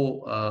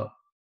 4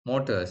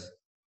 motors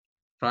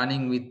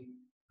running with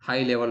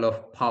high level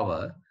of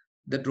power,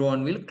 the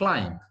drone will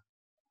climb.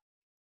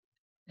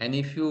 And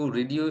if you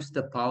reduce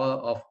the power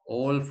of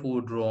all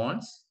 4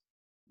 drones,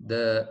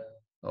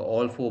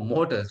 all 4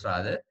 motors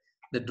rather,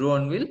 the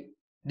drone will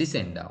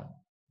descend down.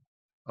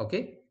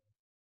 Okay?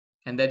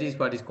 And that is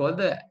what is called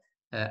the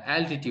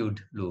altitude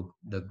loop.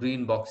 The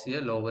green box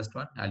here, lowest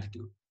one,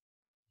 altitude.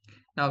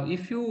 Now,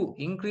 if you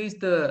increase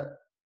the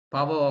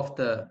power of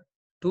the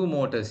 2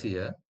 motors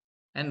here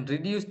and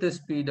reduce the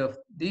speed of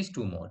these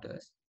 2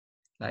 motors,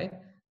 right,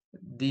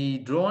 the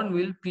drone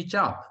will pitch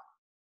up.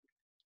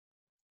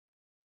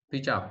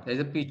 pitch up. There's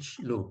a pitch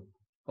loop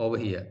over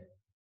here,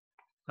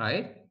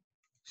 right?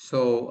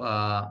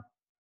 So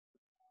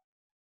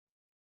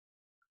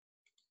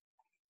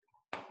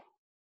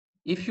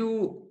if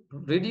you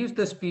reduce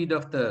the speed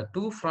of the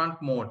two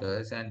front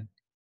motors and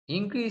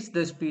increase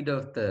the speed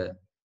of the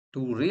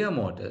two rear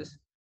motors,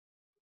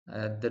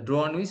 the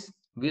drone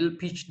will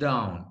pitch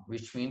down,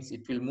 which means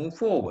it will move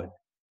forward.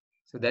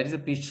 So that is a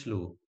pitch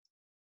loop.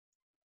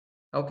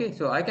 Okay,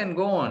 so I can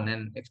go on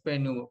and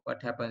explain you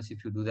what happens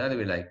if you do the other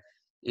way. Like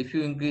if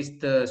you increase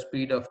the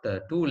speed of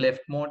the two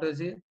left motors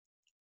here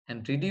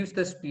and reduce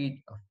the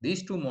speed of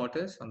these two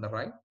motors on the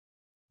right,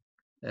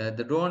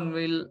 the drone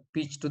will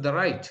pitch to the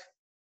right.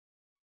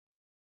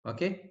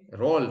 Okay,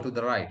 roll to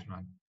the right,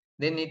 right?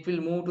 Then it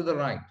will move to the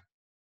right.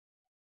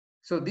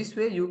 So this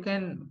way you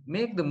can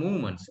make the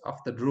movements of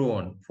the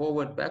drone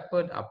forward,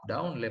 backward, up,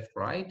 down, left,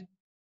 right,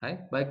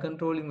 by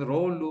controlling the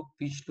roll loop,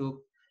 pitch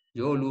loop,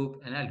 yaw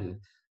loop, and altitude.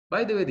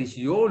 By the way, this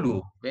yaw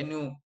loop, when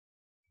you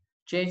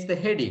change the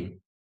heading,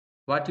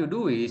 what you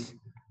do is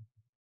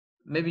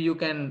maybe you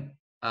can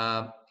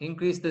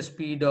increase the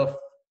speed of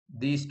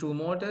these two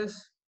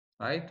motors,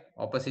 right,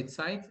 opposite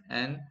sides,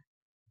 and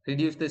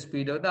reduce the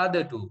speed of the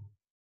other two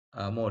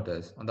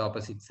motors on the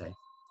opposite side.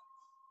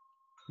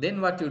 Then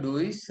what you do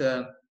is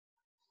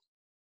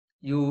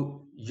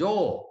you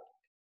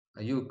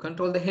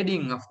control the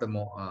heading of the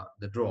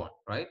drone,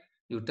 right?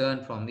 You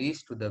turn from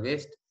east to the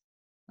west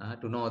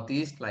to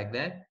northeast like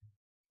that.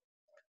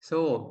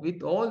 So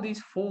with all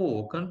these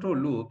 4 control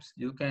loops,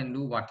 you can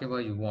do whatever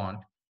you want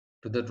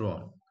to the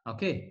drone.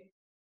 Okay.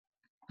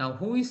 Now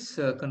who is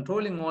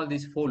controlling all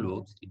these 4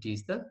 loops? It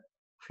is the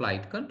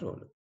flight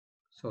controller.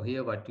 So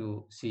here what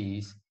you see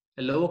is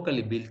a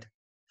locally built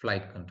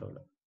flight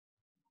controller,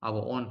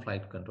 our own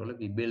flight controller.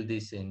 We built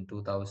this in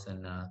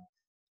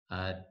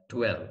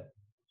 2012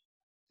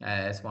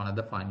 as one of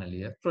the final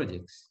year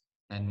projects,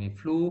 and we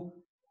flew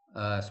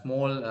a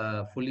small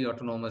fully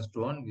autonomous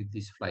drone with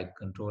this flight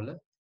controller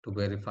to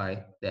verify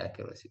the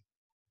accuracy.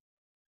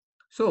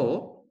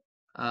 So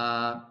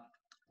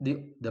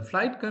the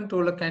flight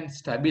controller can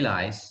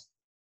stabilize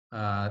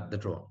the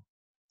drone.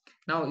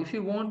 Now if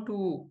you want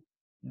to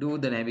do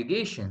the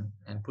navigation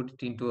and put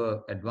it into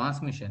an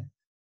advanced mission,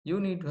 you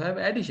need to have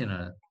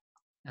additional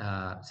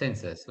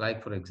sensors.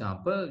 Like for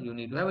example, you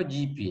need to have a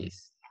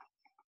GPS,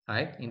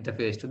 right,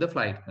 interface to the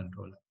flight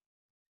controller,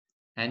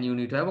 and you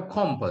need to have a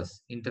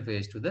compass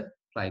interface to the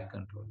flight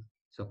controller.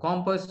 So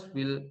compass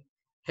will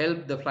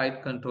help the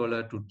flight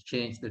controller to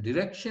change the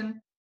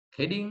direction,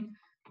 heading.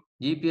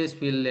 GPS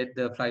will let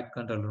the flight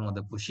controller know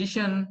the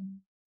position,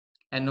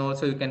 and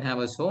also you can have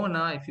a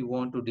sonar if you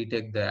want to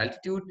detect the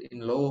altitude in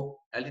low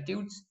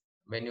altitudes.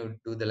 When you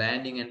do the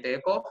landing and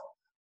takeoff,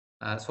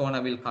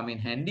 sonar will come in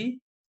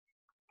handy.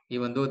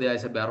 Even though there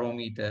is a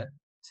barometer,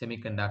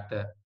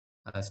 semiconductor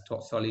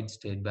solid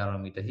state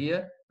barometer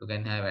here, you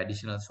can have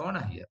additional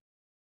sonar here.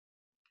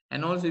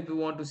 And also if you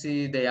want to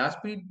see the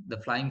airspeed, the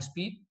flying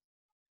speed,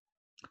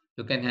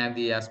 you can have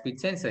the airspeed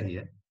sensor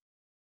here,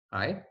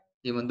 right?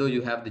 Even though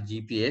you have the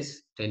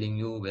GPS telling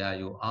you where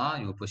you are,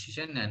 your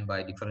position, and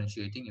by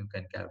differentiating, you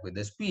can calculate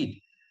the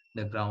speed,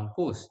 the ground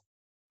course.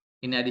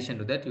 In addition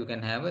to that, you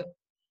can have a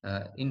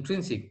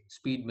intrinsic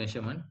speed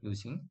measurement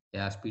using the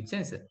airspeed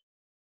sensor.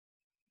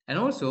 And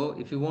also,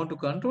 if you want to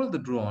control the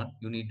drone,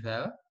 you need to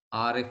have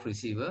RF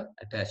receiver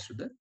attached to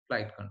the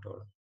flight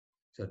controller.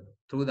 So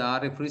through the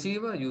RF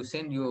receiver, you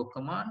send your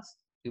commands,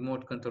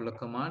 remote controller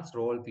commands,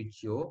 roll,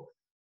 pitch, yaw,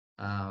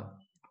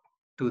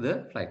 to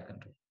the flight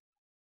controller.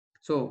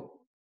 So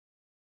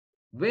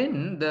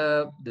when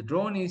the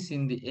drone is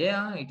in the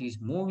air, it is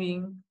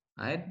moving,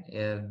 right?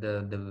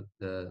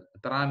 The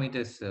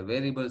parameters,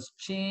 variables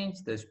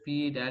change, the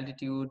speed,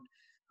 altitude,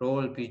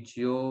 roll, pitch,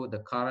 yaw, the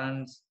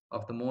currents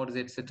of the motors,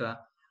 etc.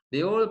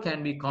 They all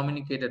can be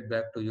communicated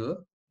back to your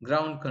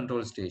ground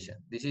control station.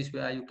 This is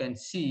where you can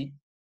see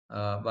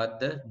what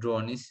the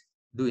drone is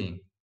doing,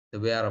 the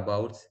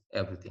whereabouts,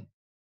 everything.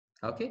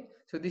 Okay,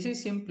 so this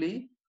is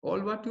simply all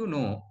what you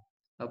know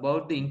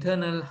about the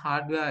internal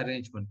hardware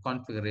arrangement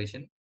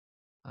configuration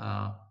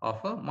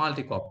of a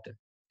multi-copter,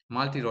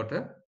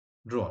 multi-rotor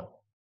drone.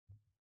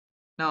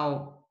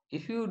 Now,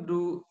 if you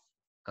do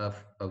a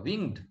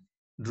winged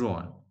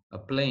drone, a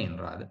plane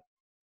rather,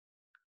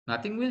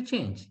 nothing will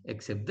change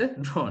except the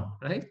drone,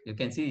 right? You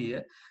can see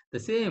here the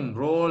same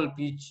roll,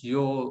 pitch,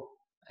 yaw,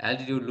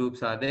 altitude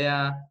loops are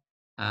there.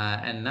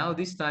 And now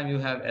this time you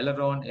have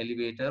aileron,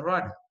 elevator,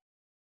 rudder,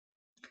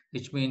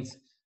 which means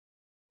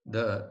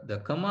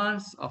the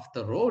commands of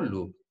the roll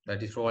loop,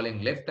 that is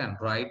rolling left and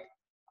right,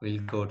 will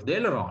go to the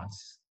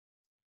ailerons.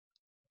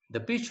 The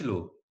pitch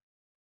loop,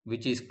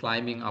 which is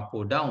climbing up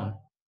or down,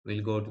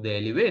 will go to the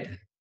elevator,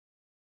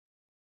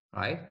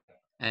 right?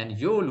 And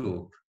yaw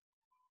loop,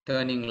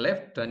 turning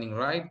left, turning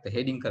right, the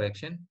heading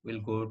correction will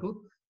go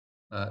to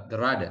the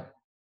rudder,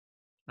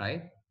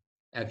 right?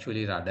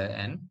 Actually rudder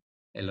and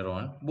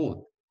aileron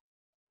both.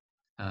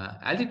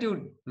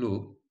 Altitude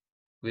loop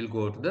will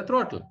go to the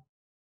throttle,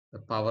 the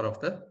power of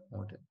the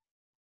motor.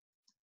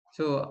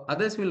 So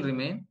others will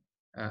remain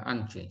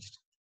unchanged.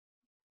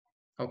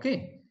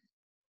 Okay.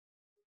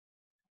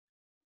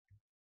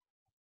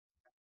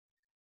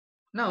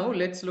 Now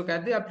let's look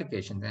at the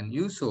applications. And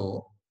you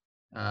saw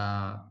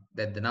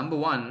that the number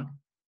one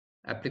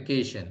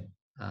application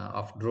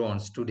of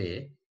drones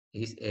today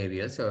is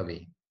aerial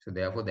surveying. So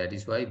therefore, that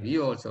is why we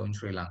also in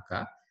Sri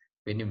Lanka,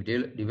 when we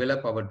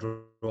develop our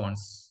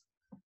drones,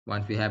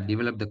 once we have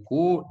developed the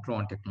core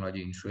drone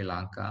technology in Sri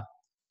Lanka,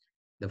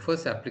 the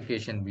first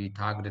application we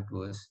targeted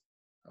was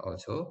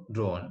also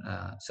drone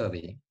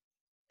surveying.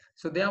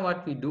 So there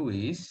what we do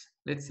is,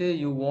 let's say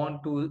you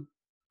want to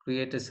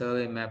create a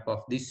survey map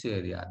of this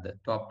area, the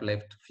top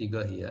left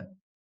figure here,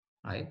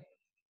 right?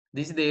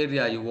 This is the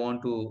area you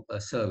want to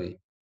survey,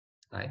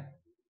 right?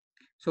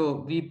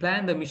 So we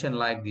plan the mission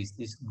like this.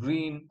 This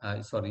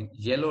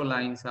yellow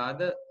lines are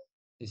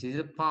this is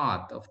a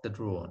path of the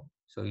drone.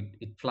 So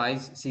it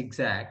flies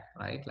zigzag,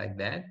 right, like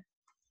that,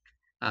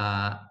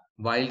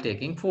 while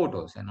taking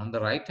photos. And on the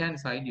right hand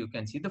side, you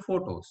can see the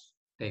photos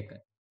taken.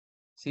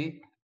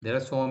 See, there are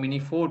so many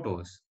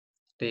photos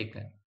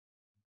taken.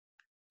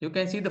 You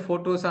can see the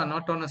photos are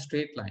not on a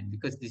straight line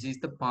because this is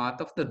the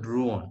path of the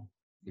drone.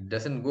 It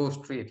doesn't go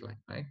straight line,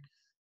 right?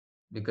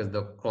 Because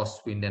the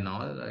crosswind and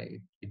all,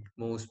 it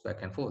moves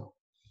back and forth,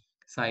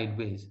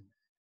 sideways.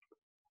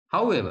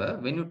 However,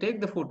 when you take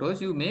the photos,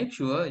 you make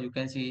sure you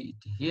can see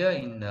it here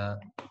in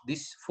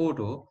this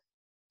photo,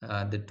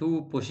 the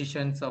two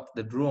positions of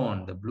the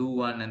drone, the blue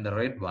one and the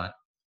red one.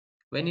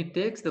 When it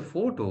takes the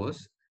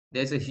photos,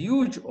 there's a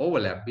huge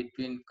overlap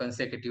between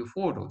consecutive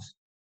photos,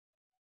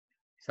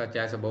 such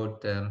as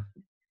about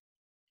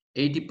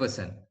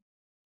 80%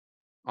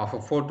 of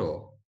a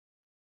photo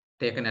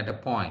taken at a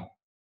point,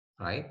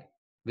 right,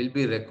 will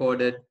be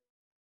recorded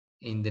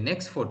in the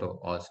next photo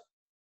also.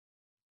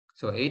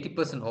 So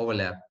 80%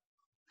 overlap,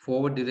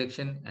 forward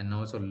direction and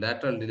also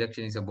lateral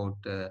direction is about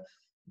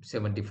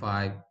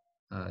 75,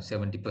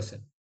 70%. So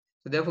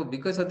therefore,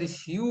 because of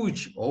this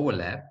huge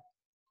overlap,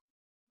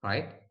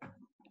 right,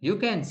 you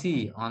can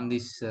see on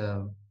this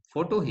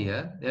photo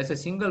here, there's a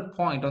single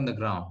point on the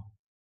ground,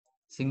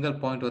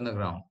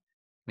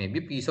 maybe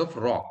a piece of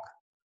rock,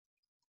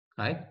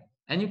 right?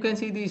 And you can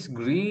see these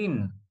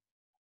green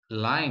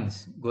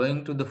lines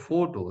going to the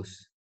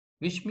photos,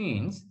 which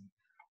means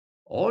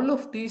all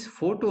of these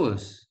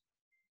photos,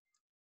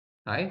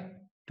 right,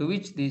 to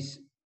which these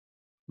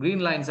green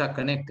lines are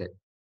connected,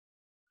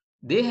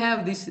 they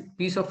have this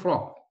piece of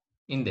rock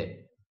in there.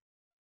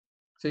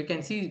 So you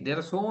can see there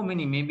are so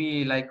many,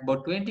 maybe like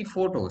about 20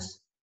 photos,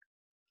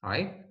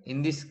 right,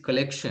 in this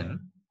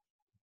collection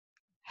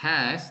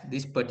has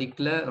this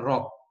particular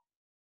rock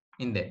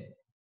in there.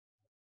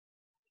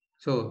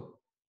 So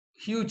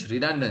huge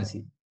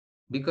redundancy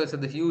because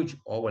of the huge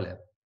overlap.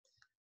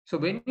 So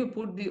when you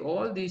put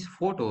all these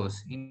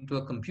photos into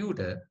a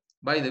computer,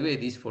 by the way,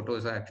 these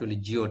photos are actually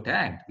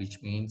geotagged,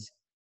 which means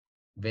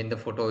when the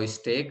photo is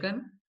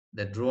taken,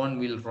 the drone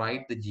will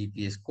write the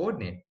GPS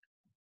coordinate,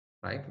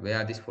 right,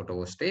 where this photo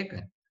was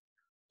taken.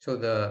 So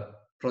the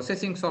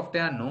processing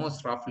software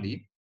knows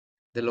roughly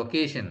the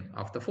location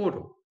of the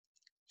photo.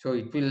 So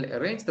it will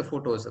arrange the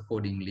photos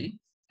accordingly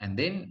and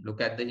then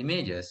look at the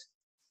images.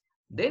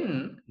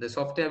 Then the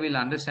software will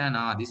understand,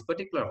 this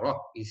particular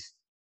rock is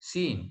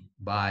seen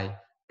by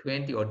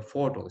 20 odd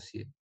photos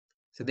here.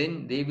 So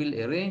then they will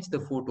arrange the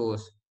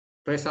photos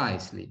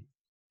precisely,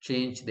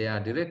 change their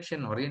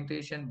direction,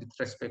 orientation with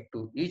respect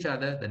to each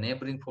other, the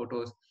neighboring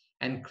photos,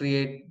 and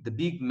create the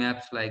big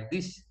maps like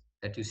this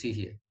that you see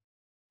here.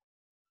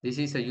 This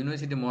is a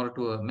University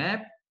Moratuwa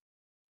map.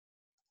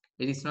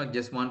 It is not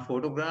just one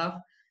photograph.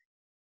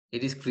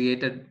 It is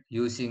created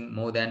using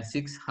more than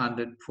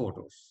 600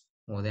 photos,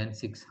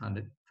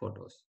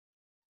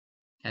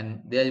 And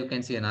there you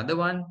can see another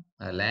one,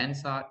 a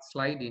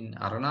landslide in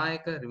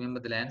Aranayaka. Remember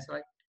the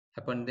landslide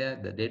happened there,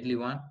 the deadly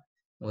one.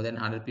 More than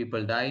 100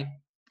 people died.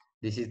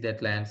 This is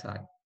that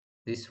landslide.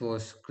 This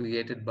was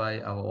created by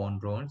our own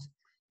drones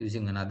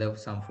using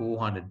some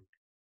 400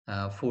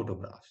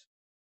 photographs.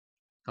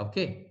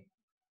 Okay.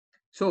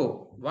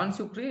 So once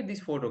you create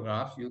these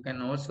photographs, you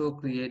can also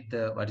create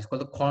what is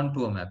called the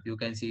contour map. You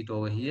can see it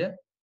over here.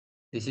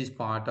 This is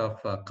part of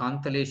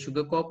Kantale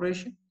Sugar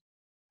Corporation,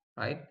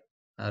 right?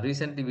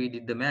 Recently we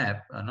did the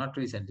map, not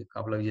recently, a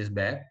couple of years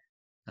back,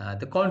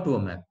 the contour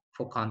map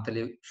for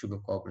Kantale Sugar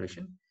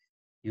Corporation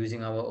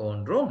using our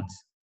own drones.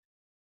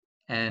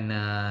 And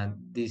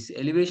this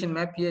elevation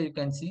map here you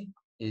can see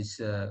is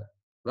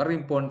very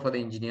important for the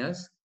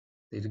engineers,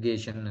 the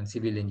irrigation and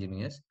civil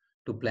engineers,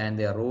 to plan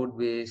their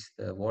roadways,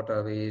 the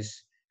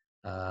waterways,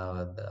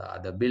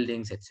 the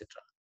buildings, etc.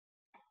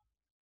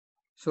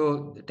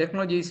 So the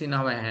technology is in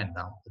our hand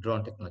now, the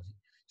drone technology.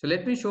 So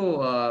let me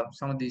show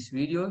some of these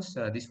videos.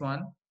 This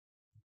one.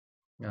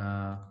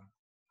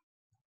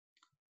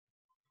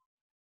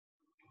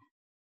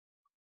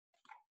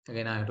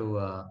 Again, I have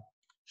to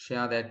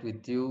share that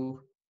with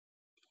you.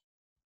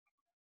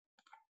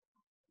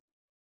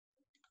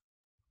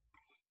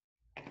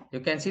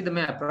 You can see the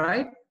map,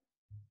 right?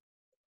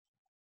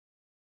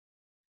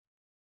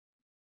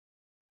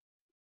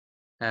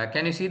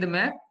 Can you see the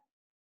map?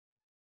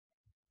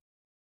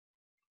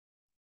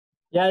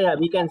 Yeah,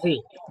 we can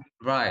see.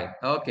 Right.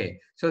 Okay.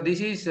 So this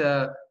is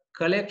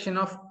collection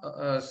of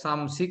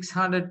some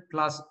 600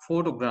 plus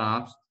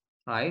photographs,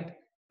 right?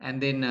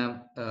 And then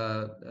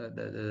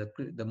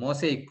the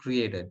mosaic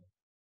created.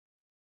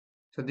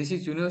 So this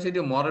is University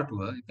of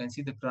Moratuwa. You can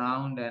see the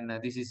ground, and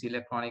this is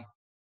electronic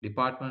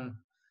department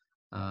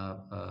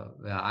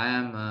where I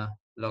am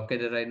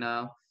located right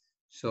now.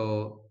 So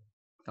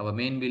our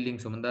main building,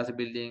 Sumandasa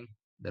building,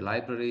 the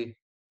library.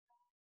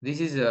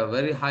 This is a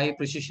very high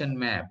precision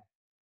map,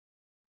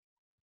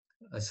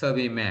 a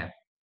survey map.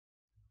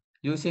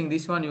 Using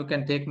this one, you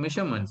can take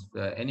measurements,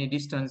 any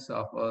distance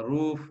of a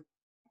roof,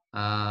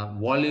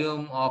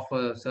 volume of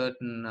a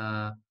certain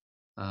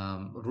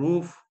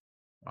roof,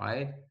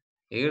 right?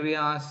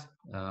 Areas,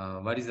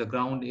 what is the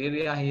ground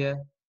area here,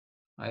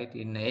 right?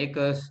 In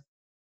acres,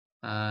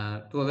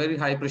 to a very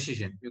high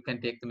precision, you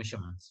can take the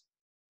measurements.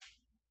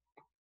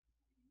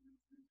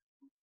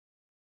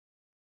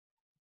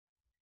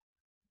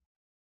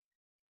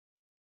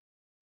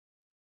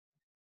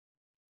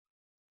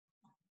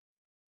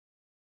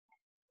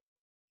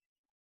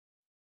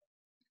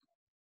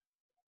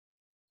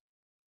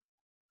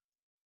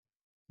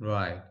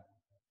 Right.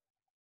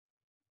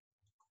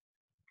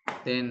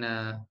 Then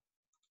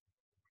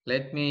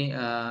let me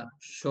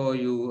show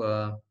you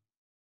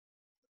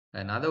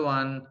another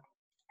one.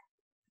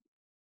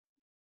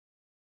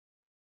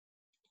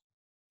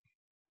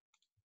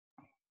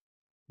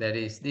 That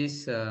is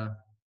this.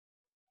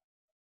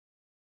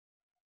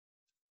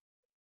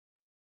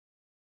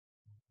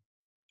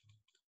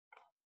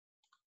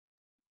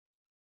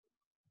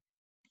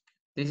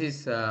 This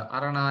is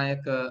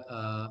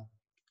Aranayaka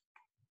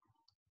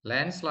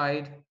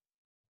landslide.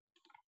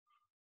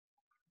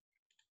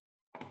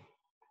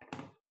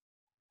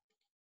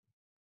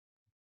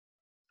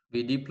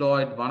 We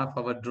deployed one of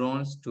our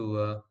drones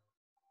to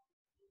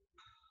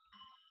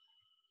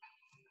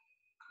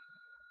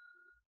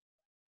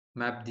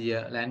map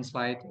the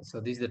landslide.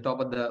 So this is the top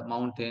of the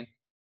mountain,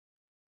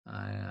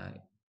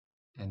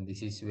 and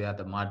this is where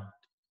the mud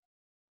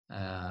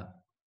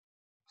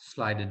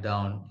slided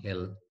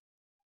downhill,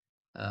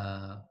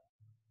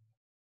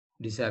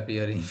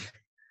 disappearing,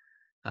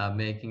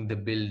 making the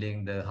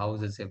building, the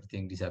houses,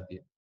 everything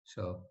disappear.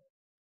 So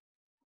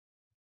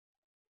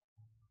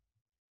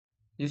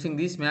using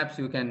these maps,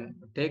 you can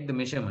take the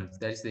measurements.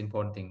 That is the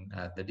important thing,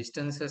 the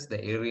distances,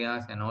 the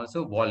areas, and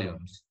also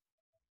volumes.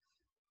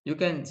 You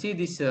can see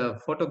this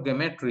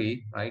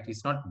photogrammetry, right?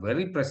 It's not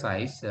very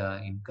precise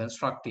in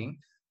constructing.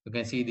 You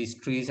can see these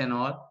trees and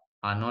all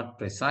are not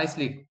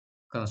precisely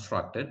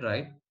constructed,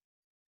 right?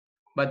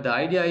 But the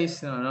idea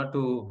is not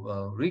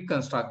to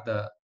reconstruct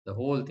the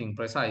whole thing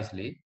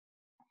precisely,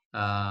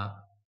 but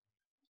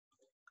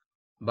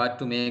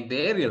to make the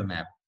aerial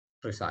map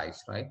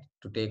precise, right?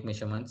 To take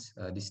measurements,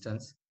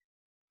 distance,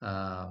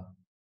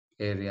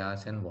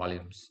 areas, and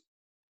volumes.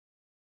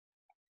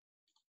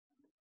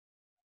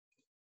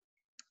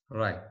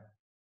 Right.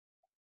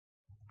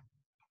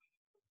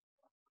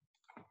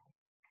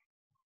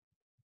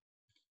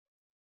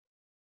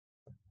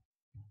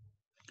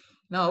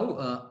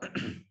 Now,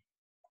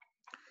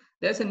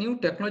 there's a new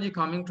technology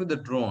coming to the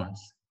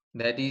drones.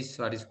 That is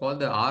what is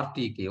called the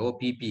RTK or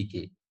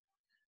PPK.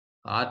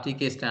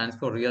 RTK stands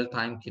for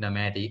real-time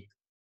kinematic.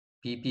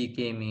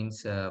 PPK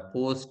means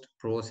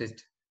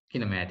post-processed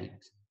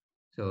kinematics.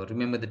 So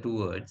remember the two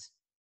words.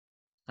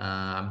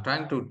 I'm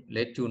trying to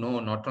let you know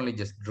not only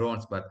just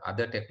drones, but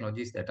other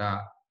technologies that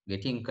are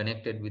getting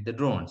connected with the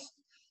drones.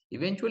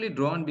 Eventually,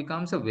 drone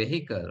becomes a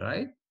vehicle,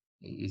 right?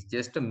 It's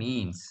just a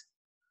means.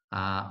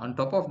 On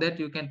top of that,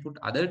 you can put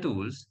other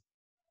tools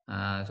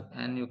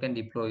and you can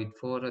deploy it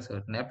for a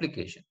certain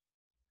application.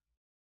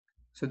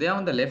 So there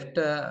on the left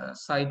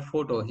side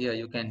photo here,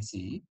 you can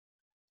see,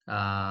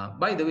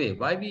 by the way,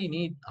 why we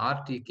need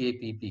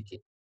RTK,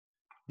 PPK?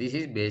 This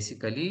is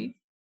basically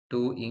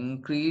to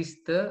increase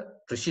the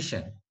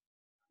precision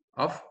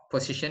of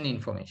position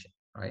information,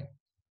 right?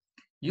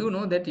 You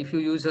know that if you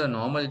use a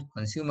normal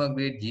consumer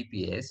grade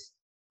GPS,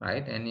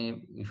 right, and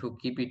if you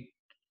keep it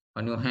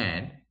on your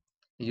hand,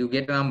 you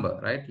get a number,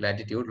 right,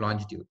 latitude,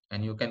 longitude,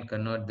 and you can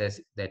convert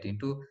that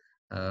into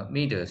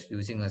meters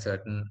using a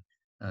certain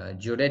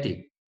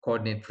geodetic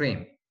coordinate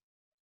frame,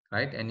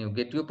 right, and you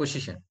get your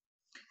position.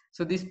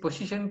 So this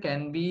position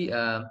can be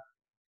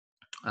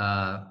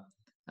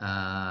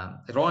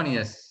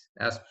erroneous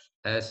as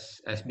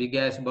big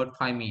as about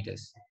 5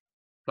 meters,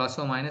 plus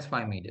or minus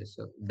 5 meters.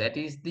 So that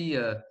is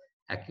the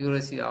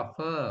accuracy of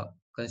a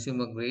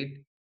consumer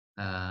grade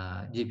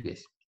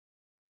GPS.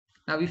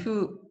 Now, if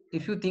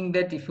you think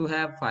that if you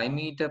have 5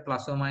 meter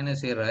plus or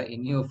minus error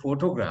in your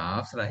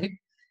photographs, right,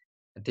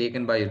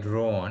 taken by a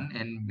drone,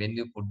 and when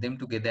you put them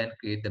together and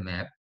create the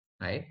map,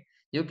 right,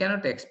 you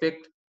cannot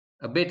expect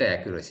a better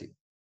accuracy,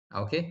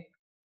 okay,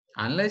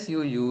 unless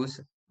you use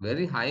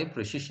very high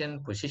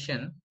precision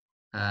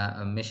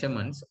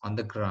measurements on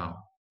the ground.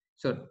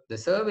 So the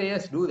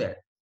surveyors do that.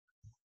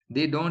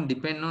 They don't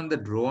depend on the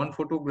drone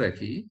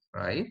photography,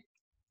 right,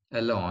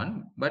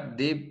 alone, but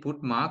they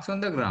put marks on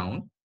the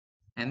ground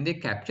and they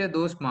capture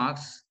those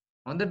marks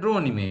on the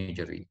drone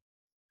imagery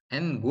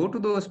and go to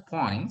those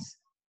points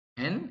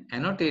and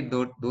annotate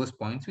those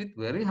points with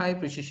very high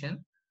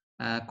precision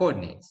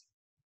coordinates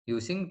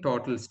using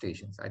total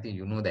stations. I think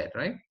you know that,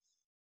 right?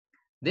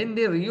 Then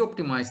they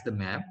re-optimize the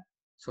map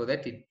so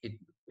that it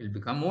will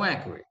become more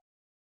accurate.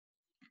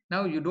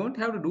 Now, you don't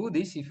have to do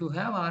this if you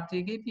have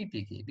RTK,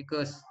 PPK,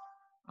 because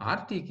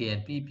RTK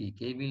and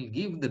PPK will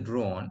give the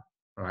drone,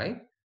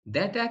 right,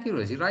 that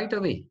accuracy right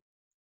away.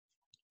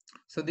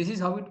 So this is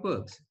how it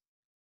works.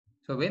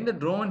 So when the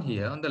drone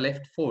here on the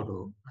left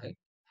photo, right,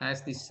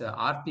 has this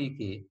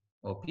RTK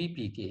or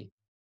PPK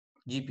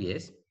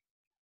GPS,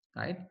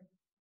 right,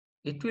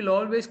 it will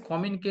always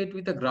communicate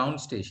with a ground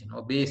station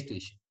or base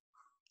station.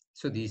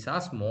 So these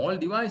are small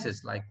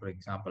devices, like for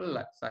example,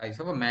 like size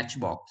of a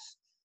matchbox.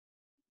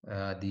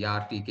 The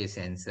RTK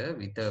sensor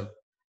with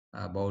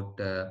about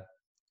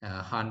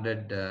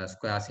 100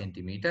 square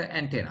centimeter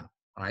antenna,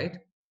 right?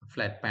 A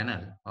flat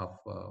panel of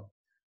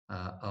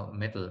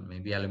metal,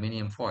 maybe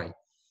aluminium foil.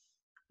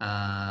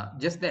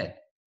 Just that.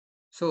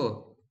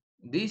 So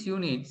these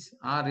units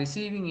are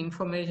receiving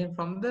information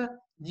from the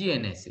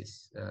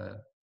GNSS,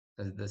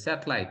 the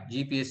satellite,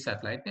 GPS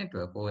satellite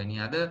network, or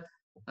any other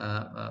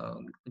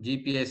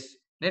GPS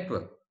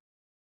network.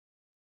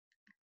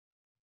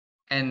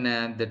 And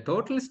the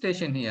total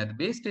station here, the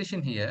base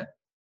station here,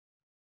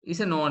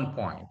 is a known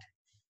point.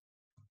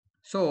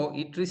 So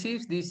it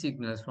receives these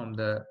signals from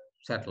the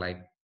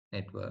satellite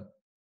network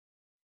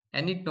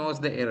and it knows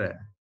the error,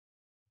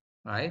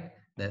 right?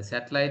 The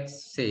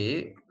satellites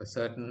say a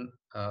certain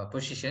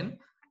position,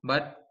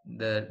 but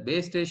the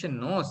base station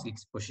knows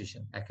its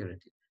position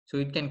accurately. So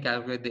it can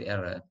calculate the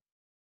error.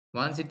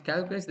 Once it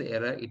calculates the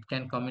error, it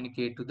can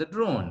communicate to the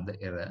drone the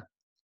error,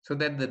 so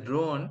that the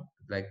drone,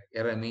 like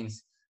error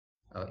means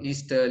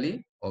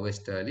easterly or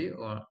westerly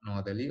or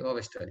northerly or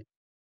westerly,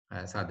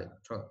 southern.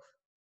 So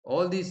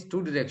all these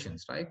two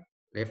directions, right?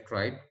 Left,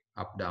 right,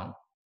 up, down.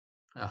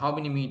 How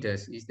many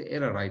meters is the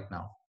error right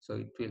now?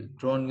 So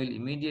drone will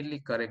immediately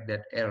correct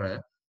that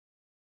error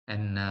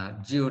and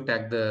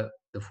geotag the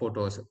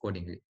photos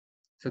accordingly.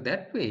 So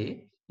that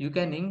way you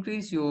can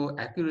increase your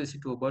accuracy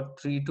to about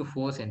 3 to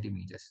 4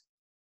 centimeters.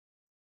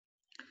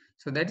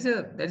 So that's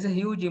a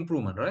huge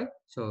improvement, right?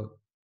 So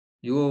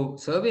your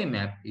survey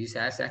map is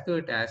as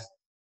accurate as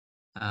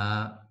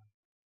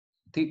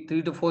 3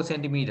 to 4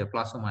 centimeter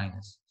plus or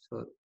minus.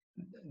 So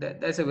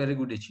that's a very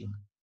good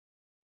achievement.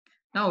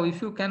 Now,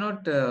 if you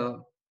cannot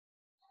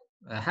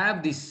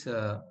have this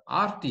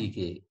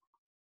RTK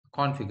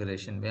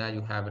configuration where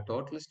you have a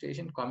total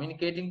station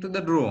communicating to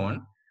the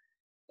drone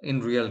in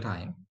real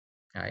time,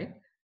 right?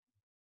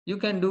 You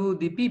can do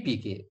the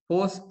PPK,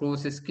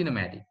 post-process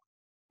kinematic.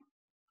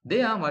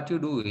 There, what you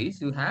do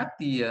is you have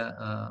the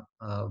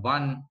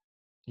one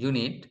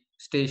unit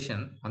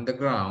station on the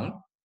ground,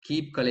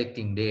 keep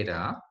collecting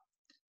data,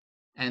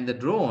 and the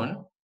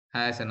drone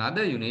has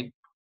another unit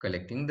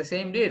collecting the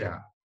same data,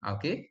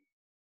 okay?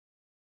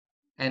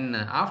 And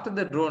after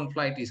the drone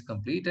flight is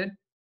completed,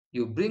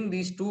 you bring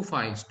these two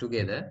files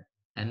together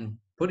and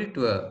put it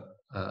to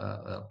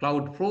a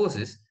cloud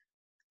process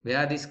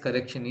where this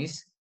correction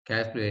is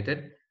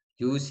calculated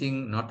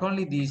using not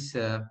only these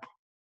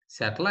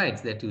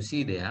satellites that you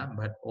see there,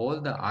 but all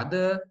the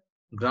other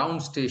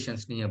ground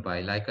stations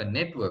nearby, like a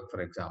network,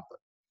 for example,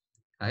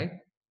 right?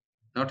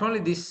 Not only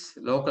this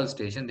local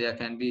station, there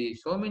can be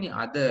so many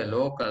other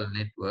local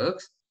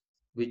networks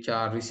which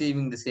are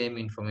receiving the same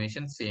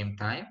information, same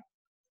time,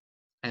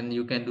 and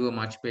you can do a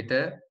much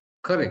better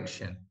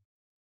correction,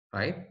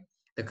 right?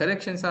 The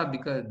corrections are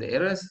because the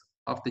errors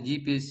of the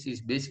GPS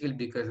is basically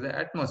because of the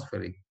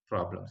atmospheric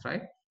problems,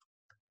 right?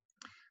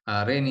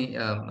 Rainy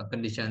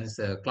conditions,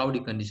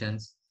 cloudy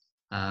conditions,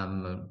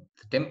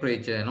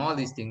 temperature, and all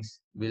these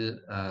things will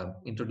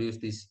introduce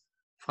this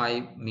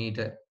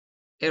 5-meter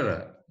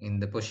error in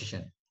the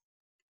position.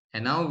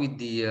 And now with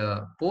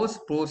the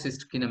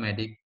post-processed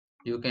kinematic,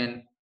 you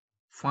can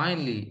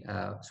finally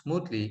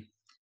smoothly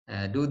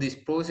do this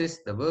process,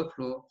 the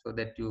workflow, so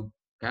that you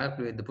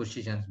calculate the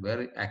positions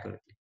very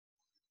accurately.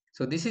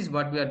 So this is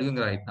what we are doing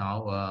right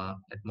now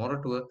at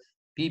Morotua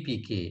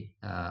PPK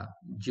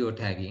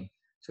geotagging,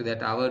 so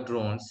that our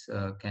drones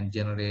can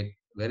generate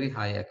very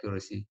high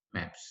accuracy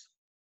maps.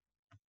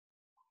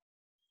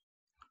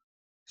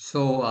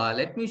 So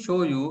let me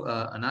show you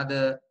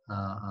another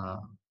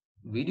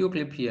video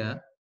clip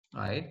here,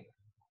 right?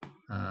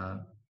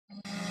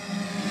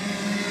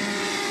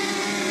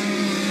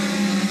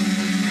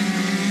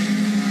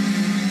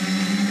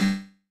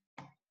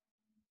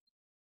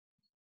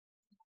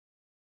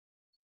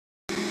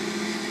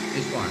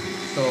 This one.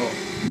 So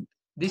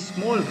this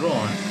small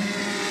drone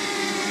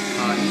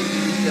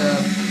is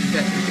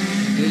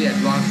really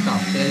advanced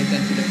stuff. There you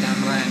can see the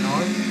camera and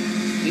all.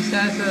 This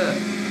has a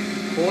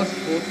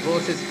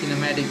post-process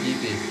kinematic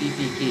GPS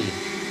 (PPK).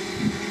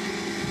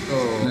 So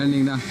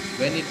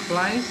when it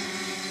flies,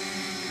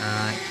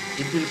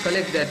 it will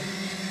collect that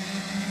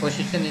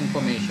position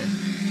information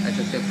as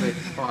a separate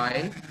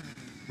file.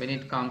 When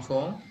it comes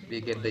home,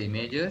 we get the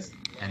images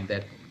and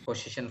that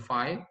position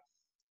file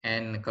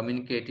and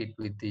communicate it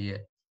with the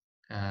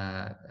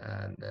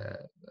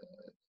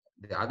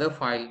other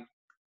file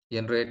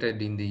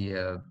generated in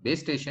the base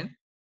station,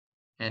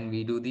 and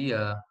we do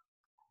the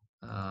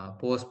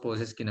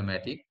post-process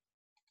kinematic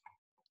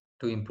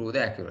to improve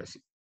the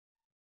accuracy.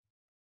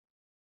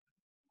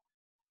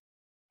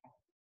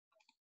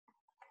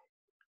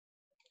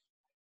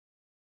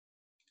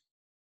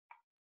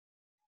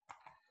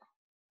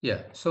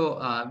 Yeah,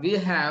 so we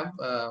have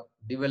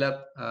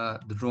developed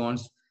the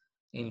drones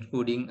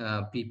including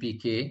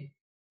PPK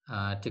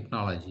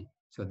technology.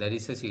 So that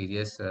is a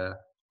serious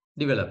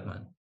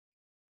development.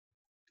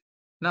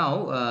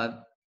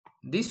 Now,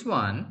 this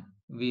one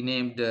we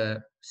named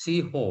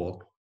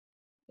Seahawk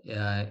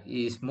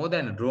is more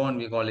than a drone.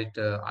 We call it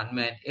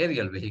unmanned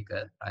aerial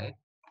vehicle, right?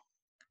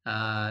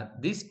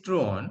 This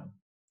drone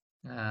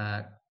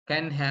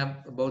can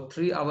have about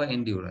 3-hour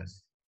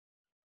endurance.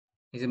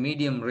 It's a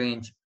medium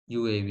range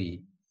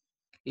UAV.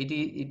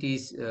 It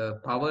is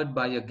powered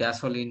by a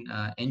gasoline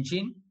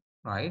engine,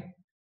 right?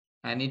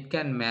 And it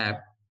can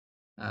map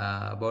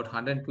about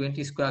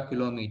 120 square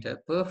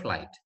kilometer per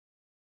flight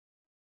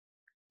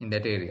in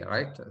that area,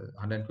 right?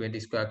 120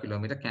 square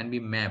kilometer can be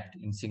mapped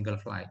in single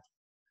flight.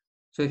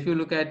 So if you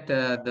look at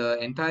the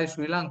entire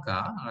Sri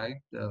Lanka,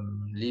 right,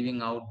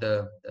 leaving out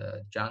the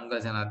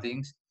jungles and other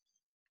things,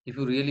 if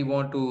you really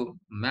want to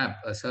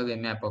map a survey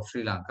map of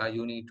Sri Lanka,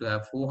 you need to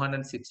have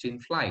 416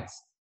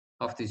 flights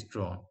of this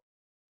drone.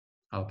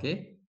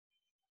 Okay.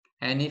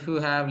 And if you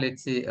have,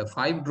 let's say, a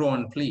 5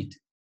 drone fleet,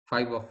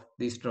 5 of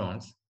these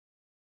drones,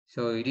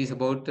 so it is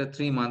about a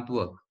 3-month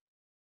work.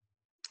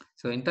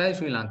 So entire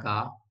Sri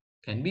Lanka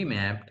can be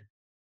mapped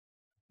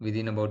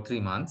within about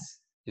 3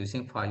 months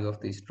using 5 of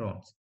these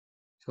drones.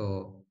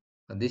 So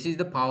this is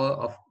the power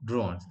of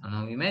drones. And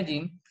now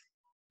imagine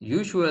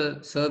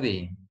usual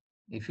surveying.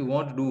 If you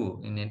want to do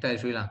in entire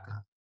Sri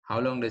Lanka, how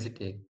long does it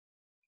take?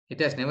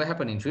 It has never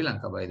happened in Sri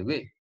Lanka, by the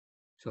way.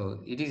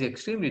 So it is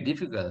extremely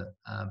difficult.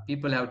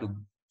 People have to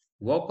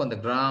walk on the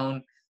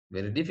ground,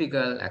 very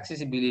difficult,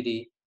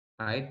 accessibility,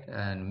 right?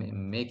 And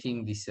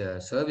making this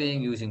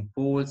surveying using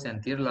poles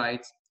and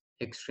theodolites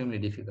extremely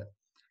difficult.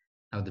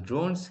 Now the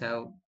drones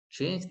have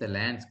changed the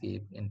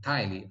landscape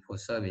entirely for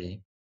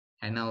surveying,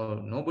 and now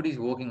nobody is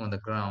walking on the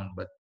ground,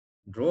 but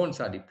drones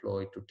are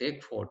deployed to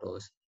take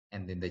photos,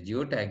 and then the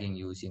geotagging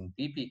using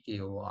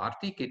PPK or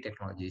RTK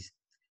technologies,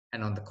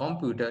 and on the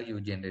computer you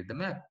generate the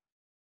map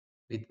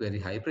with very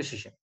high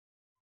precision.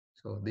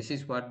 So this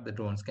is what the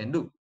drones can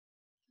do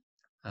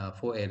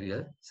for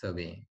aerial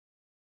surveying.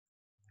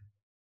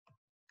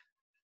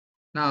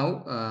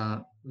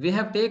 Now, we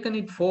have taken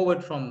it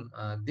forward from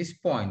this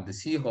point, the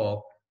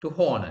Seahawk, to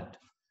Hornet.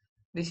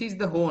 This is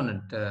the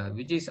Hornet,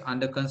 which is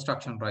under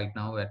construction right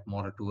now at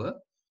Moratuwa.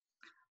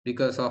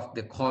 Because of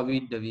the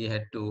COVID, we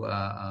had to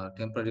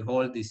temporarily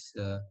hold this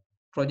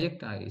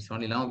project. It's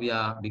only now we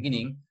are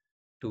beginning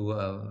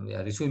to, we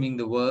are resuming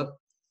the work.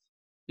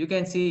 You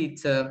can see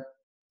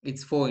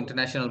it's for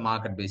international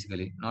market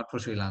basically, not for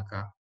Sri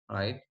Lanka,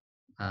 right?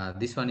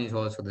 This one is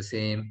also the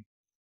same.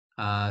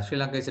 Sri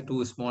Lanka is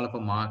too small of a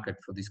market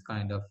for this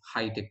kind of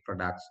high-tech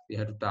products. We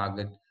have to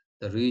target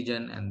the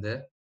region and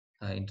the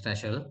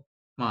international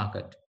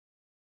market.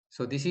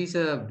 So this is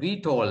a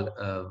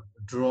VTOL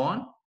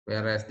drone,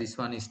 whereas this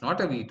one is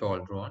not a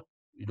VTOL drone.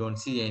 You don't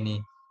see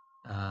any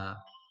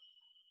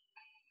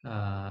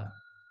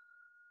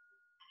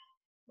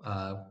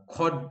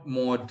quad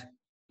mode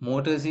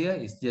motors here.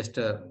 It's just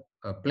a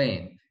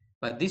plane.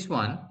 But this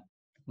one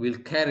will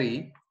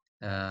carry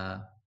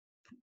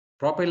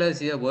propellers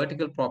here,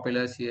 vertical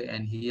propellers here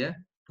and here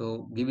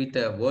to give it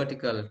a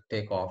vertical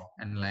takeoff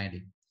and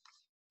landing.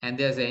 And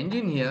there's an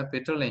engine here,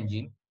 petrol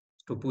engine,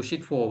 to push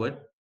it forward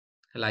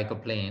like a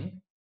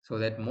plane, so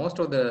that most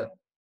of the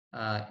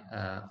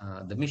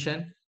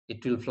mission,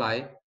 it will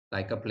fly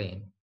like a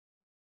plane.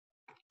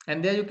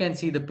 And there you can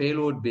see the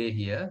payload bay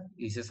here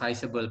is a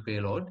sizable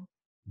payload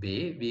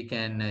bay. We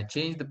can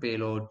change the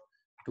payload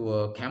to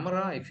a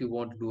camera if you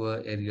want to do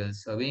a aerial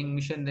surveying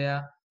mission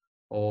there,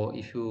 or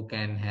if you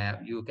can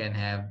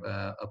have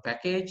a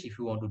package if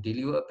you want to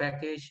deliver a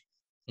package,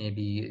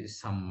 maybe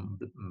some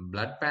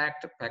blood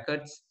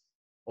packets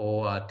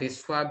or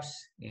test swabs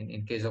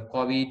in case of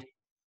COVID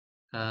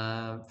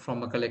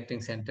from a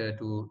collecting center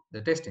to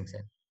the testing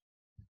center.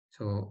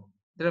 So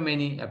there are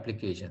many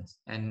applications,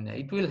 and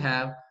it will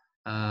have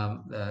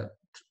about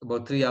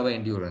 3-hour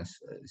endurance.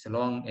 It's a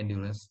long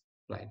endurance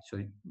flight,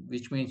 so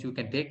which means you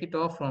can take it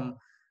off from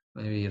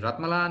maybe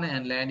Ratmalana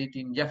and land it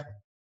in Jaffna.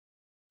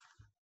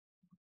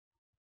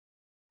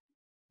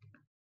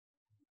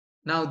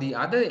 Now, the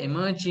other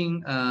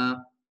emerging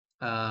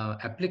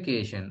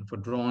application for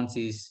drones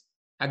is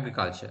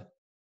agriculture.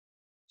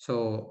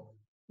 So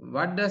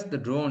what does the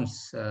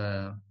drones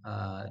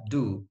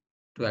do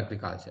to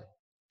agriculture?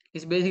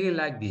 It's basically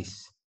like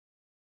this.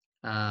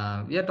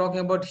 We are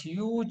talking about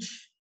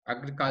huge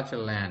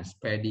agricultural lands,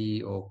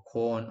 paddy or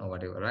corn or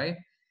whatever, right?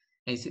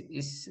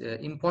 It's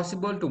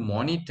impossible to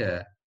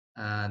monitor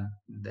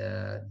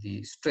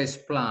the stress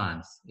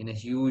plants in a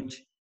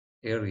huge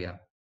area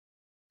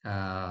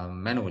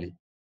manually.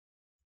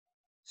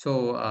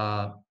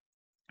 So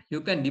you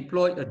can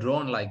deploy a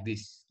drone like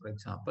this, for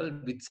example,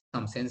 with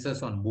some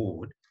sensors on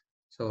board,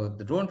 So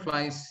the drone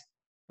flies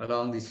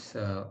along this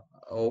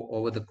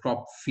over the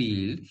crop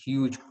field,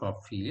 huge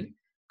crop field,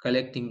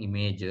 collecting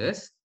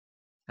images,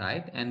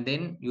 right? And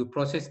then you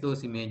process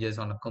those images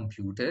on a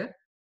computer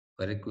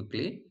very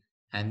quickly.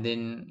 And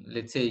then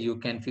let's say you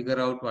can figure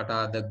out what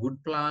are the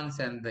good plants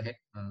and the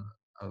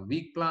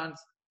weak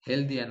plants,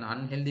 healthy and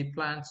unhealthy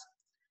plants.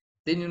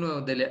 Then you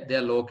know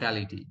their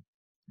locality,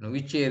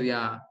 which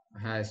area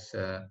has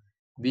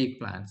weak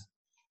plants.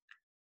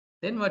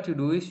 Then what you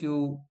do is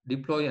you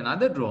deploy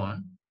another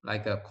drone,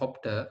 like a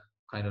copter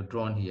kind of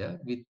drone here,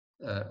 with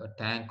a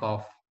tank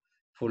of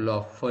full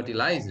of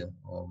fertilizer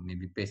or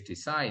maybe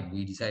pesticide,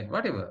 weedicide,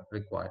 whatever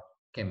required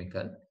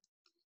chemical.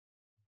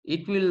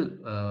 It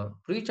will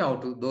reach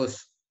out to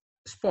those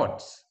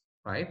spots,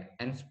 right,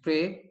 and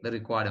spray the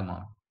required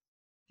amount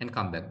and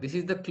come back. This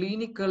is the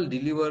clinical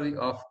delivery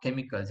of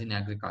chemicals in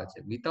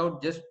agriculture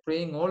without just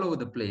spraying all over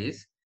the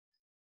place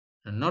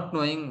and not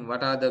knowing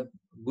what are the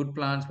good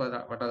plants, what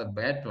are the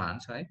bad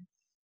plants, right?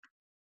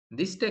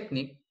 This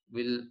technique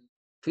will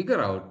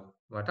figure out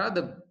what are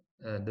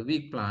the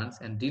weak plants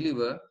and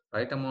deliver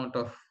right amount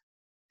of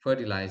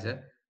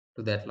fertilizer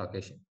to that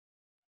location.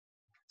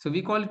 So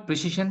we call it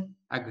precision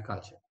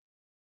agriculture.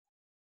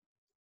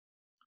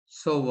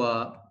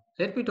 So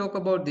let me talk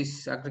about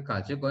this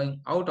agriculture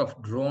going out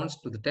of drones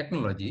to the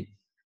technology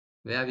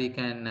where we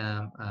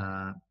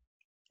can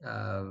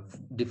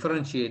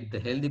differentiate the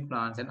healthy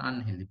plants and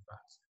unhealthy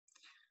plants.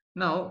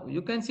 Now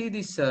you can see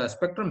this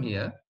spectrum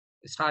here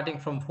starting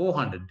from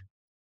 400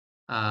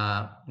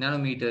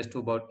 nanometers to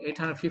about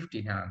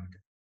 850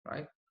 nanometers,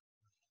 right?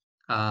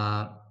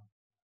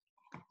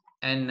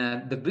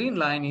 And the green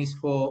line is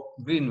for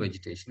green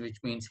vegetation, which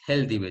means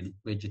healthy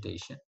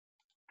vegetation.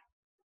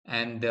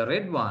 And the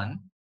red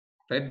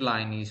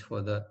line is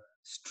for the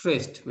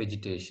stressed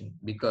vegetation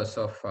because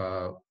of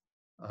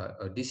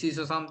a disease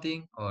or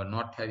something, or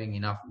not having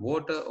enough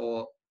water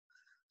or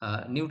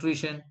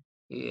nutrition.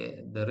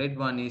 The red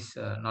one is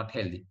not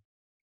healthy.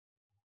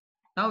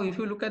 Now, if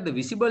you look at the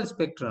visible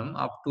spectrum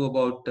up to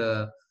about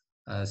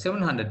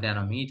 700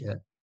 nanometer,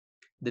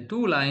 the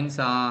two lines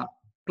are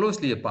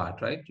closely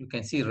apart, right? You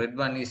can see red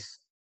one is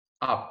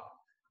up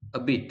a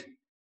bit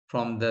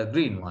from the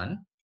green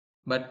one,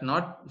 but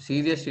not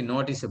seriously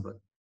noticeable,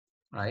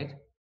 right?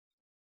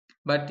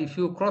 But if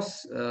you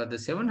cross the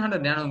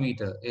 700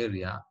 nanometer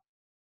area,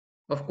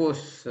 of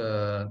course,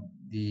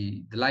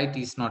 the light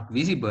is not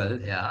visible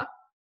here,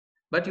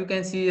 but you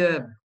can see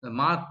a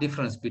marked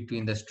difference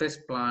between the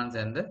stressed plants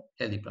and the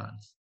healthy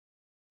plants.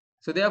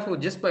 So therefore,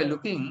 just by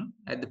looking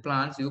at the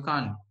plants, you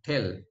can't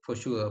tell for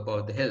sure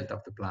about the health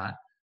of the plant.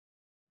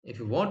 If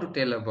you want to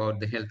tell about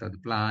the health of the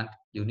plant,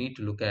 you need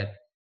to look at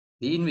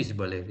the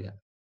invisible area.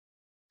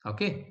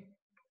 Okay.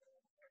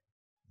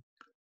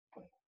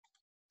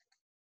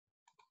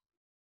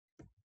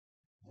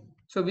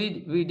 So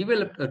we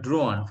developed a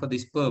drone for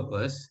this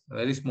purpose, a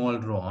very small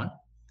drone.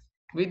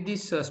 With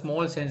this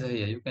small sensor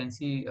here, you can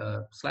see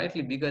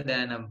slightly bigger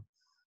than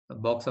a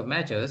box of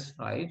matches,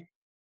 right?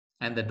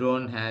 And the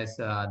drone has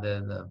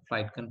the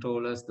flight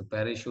controllers, the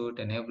parachute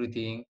and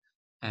everything.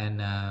 And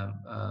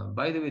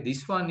by the way,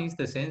 this one is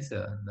the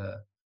sensor. The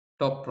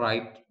top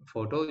right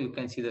photo, you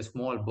can see the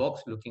small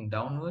box looking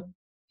downward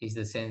is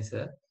the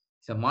sensor.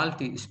 It's a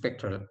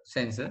multi-spectral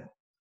sensor.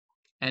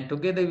 And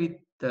together with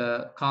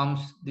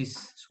comes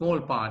this small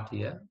part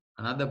here,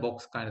 another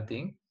box kind of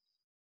thing,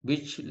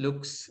 which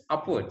looks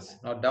upwards,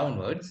 not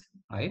downwards,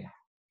 right?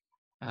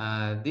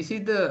 This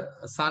is the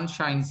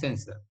sunshine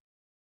sensor.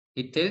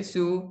 It tells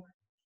you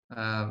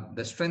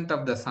the strength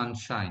of the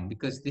sunshine,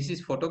 because this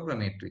is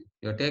photogrammetry.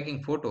 You're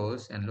taking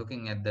photos and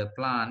looking at the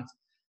plants,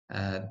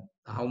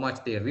 how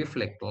much they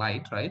reflect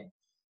light, right?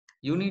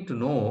 You need to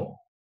know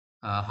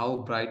how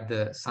bright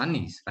the sun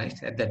is, right,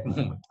 at that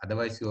moment.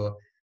 Otherwise, your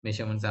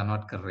measurements are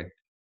not correct.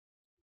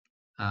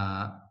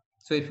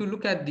 So if you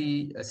look at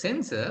the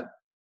sensor,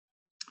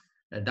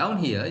 down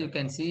here, you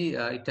can see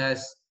it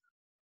has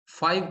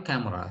 5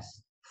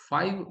 cameras,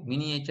 5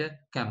 miniature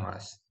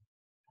cameras.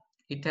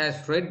 It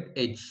has red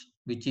edge,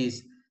 which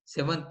is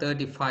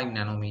 735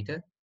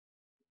 nanometer.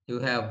 You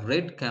have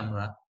red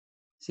camera,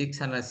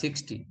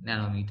 660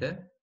 nanometer.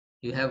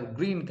 You have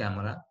green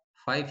camera,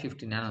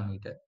 550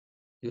 nanometer.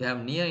 You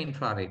have near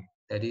infrared,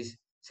 that is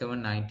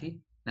 790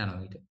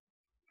 nanometer.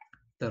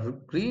 The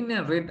green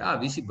and red are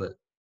visible,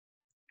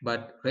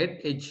 but red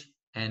edge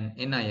and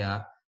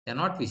NIR are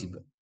not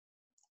visible.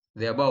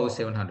 They are above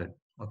 700.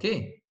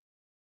 Okay.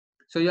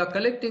 So you are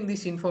collecting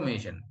this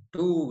information,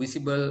 2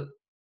 visible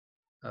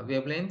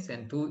wavelengths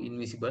and 2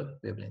 invisible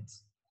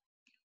wavelengths.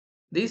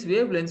 These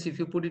wavelengths, if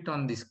you put it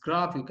on this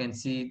graph, you can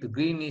see the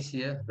green is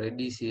here, red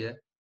is here,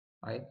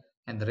 right?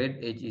 And the red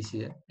edge is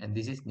here, and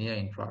this is near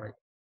infrared.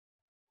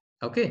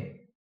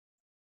 Okay.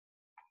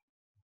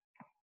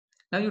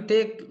 Now you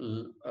take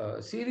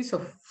a series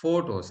of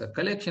photos, a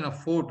collection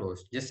of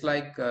photos, just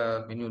like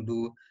when you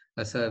do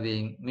a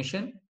surveying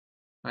mission,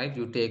 right?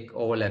 You take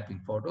overlapping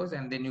photos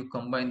and then you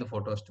combine the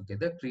photos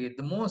together, create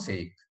the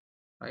mosaic,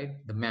 right?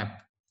 The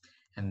map.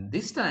 And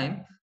this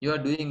time you are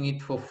doing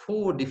it for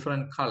 4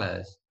 different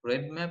colors: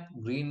 red map,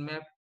 green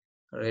map,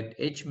 red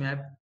H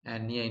map,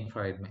 and near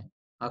infrared map.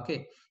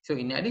 Okay, so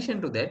in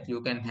addition to that,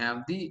 you can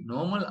have the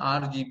normal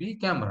RGB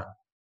camera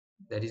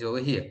that is over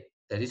here,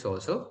 that is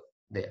also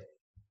there.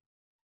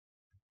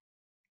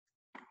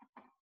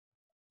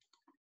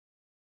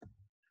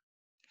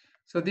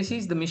 So this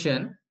is the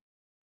mission.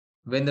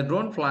 When the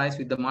drone flies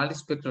with the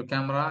multi-spectral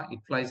camera, it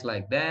flies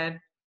like that,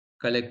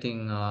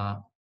 collecting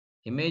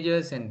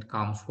images and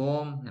comes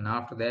home. And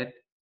after that,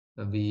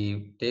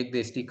 we take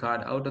the SD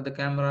card out of the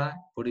camera,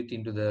 put it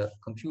into the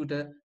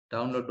computer,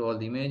 download all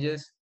the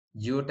images,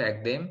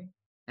 geotag them,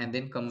 and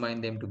then combine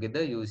them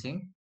together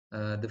using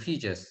the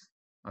features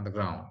on the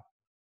ground.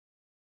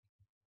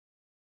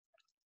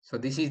 So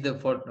this is the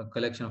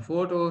collection of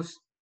photos,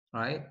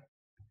 right?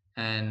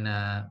 And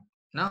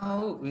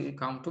now we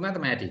come to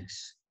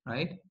mathematics,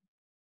 right?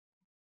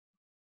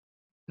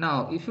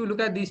 Now, if you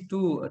look at these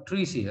two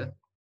trees here,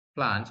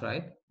 plants,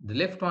 right? The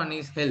left one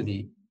is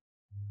healthy,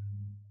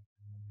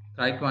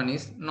 right one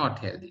is not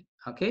healthy,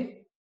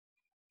 okay?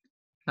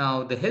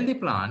 Now, the healthy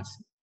plants,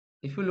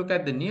 if you look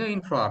at the near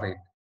infrared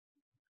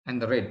and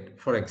the red,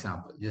 for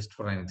example, just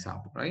for an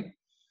example, right?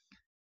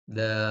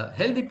 The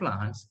healthy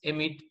plants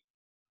emit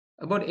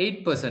about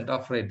 8%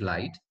 of red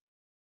light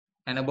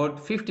and about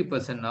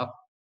 50% of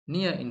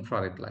near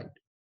infrared light.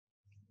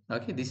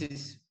 Okay, this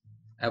is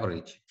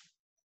average.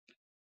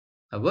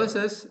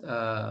 Versus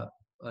a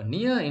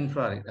near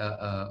infrared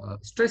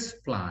stress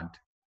plant,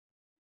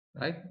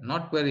 right?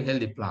 Not very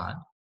healthy plant,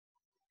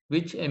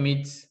 which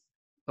emits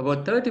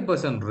about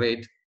 30% red,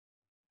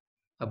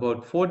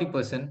 about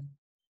 40%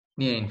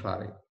 near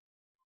infrared.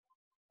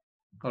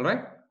 All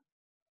right.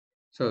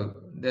 So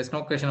there's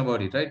no question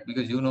about it, right?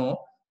 Because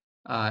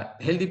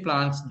healthy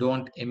plants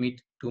don't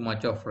emit too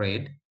much of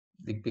red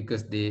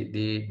because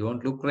they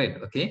don't look red.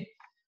 Okay.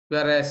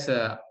 Whereas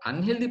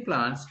unhealthy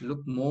plants look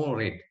more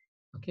red.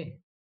 Okay.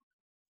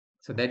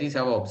 So that is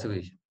our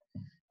observation.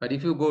 But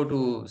if you go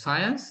to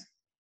science,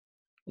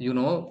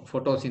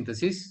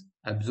 photosynthesis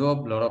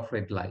absorb a lot of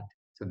red light.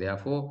 So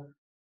therefore,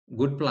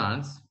 good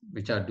plants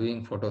which are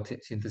doing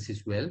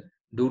photosynthesis well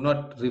do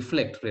not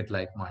reflect red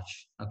light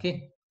much.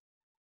 Okay.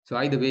 So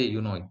either way,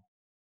 you know it.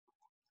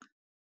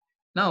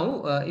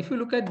 Now, if you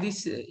look at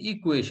this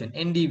equation,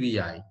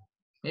 NDVI,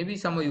 maybe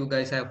some of you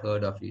guys have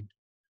heard of it.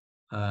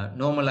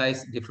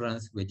 Normalized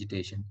difference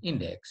vegetation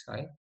index,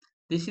 right?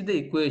 This is the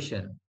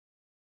equation,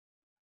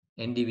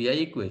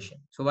 NDVI equation.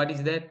 So what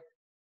is that?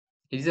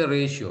 It is a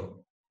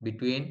ratio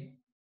between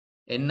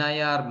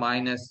NIR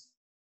minus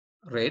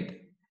red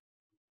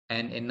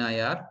and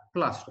NIR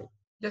plus red.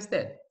 Just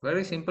that,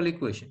 very simple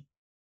equation.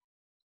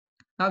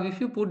 Now,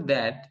 if you put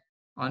that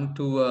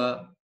onto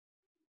a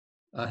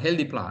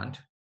healthy plant,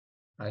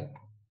 right,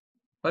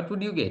 what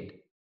would you get?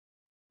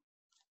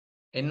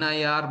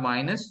 NIR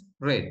minus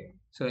red.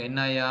 So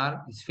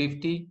NIR is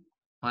 50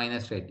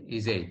 minus red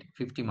is 8.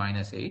 50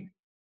 minus 8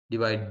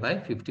 divided by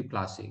 50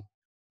 plus 8.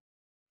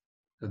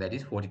 So that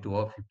is 42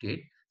 or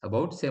 58,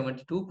 about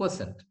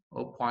 72%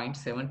 or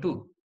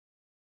 0.72.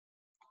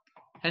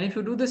 And if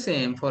you do the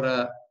same for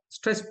a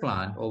stress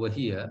plant over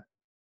here,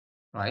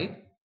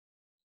 right?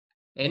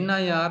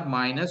 NIR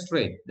minus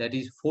red, that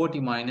is 40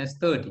 minus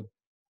 30.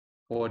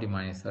 40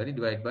 minus 30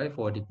 divided by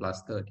 40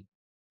 plus 30.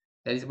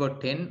 That is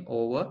about 10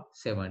 over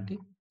 70,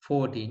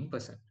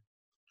 14%.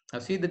 Now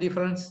see the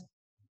difference,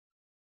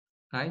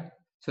 right?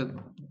 So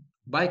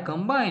by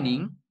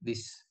combining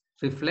this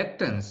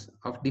reflectance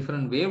of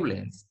different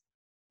wavelengths,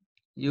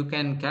 you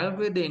can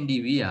calculate the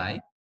NDVI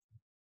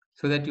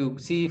so that you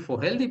see for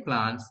healthy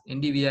plants,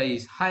 NDVI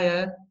is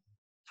higher.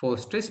 For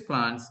stress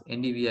plants,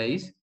 NDVI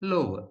is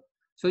lower.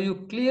 So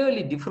you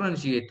clearly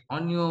differentiate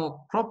on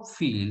your crop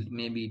field,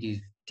 maybe it is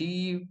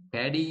tea,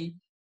 paddy,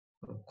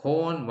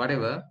 corn,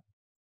 whatever.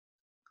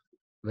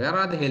 Where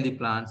are the healthy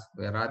plants?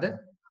 Where are the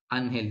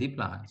unhealthy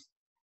plants?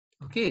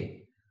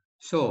 Okay.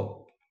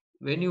 So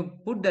when you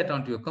put that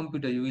onto your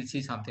computer, you will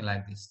see something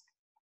like this.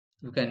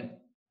 You can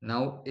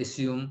now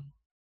assume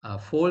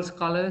false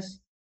colors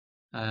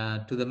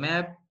to the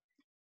map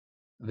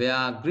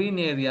where green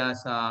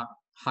areas are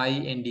high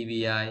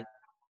NDVI,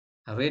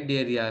 red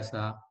areas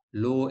are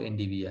low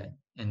NDVI.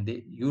 And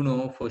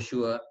for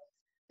sure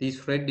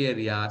these red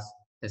areas,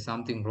 there's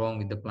something wrong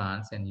with the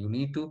plants and you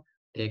need to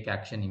take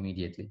action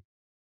immediately.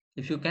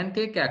 If you can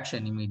take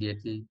action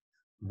immediately,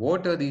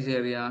 water these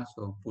areas,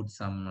 so put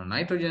some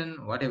nitrogen,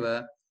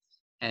 whatever,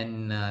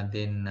 and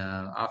then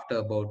after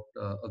about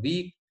a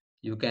week,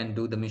 you can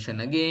do the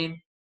mission again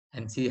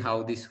and see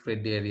how these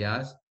red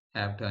areas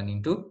have turned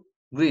into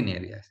green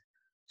areas.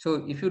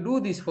 So if you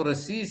do this for a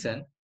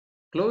season,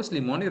 closely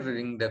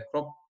monitoring the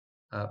crop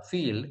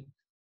field,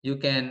 you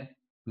can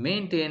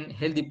maintain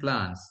healthy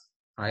plants,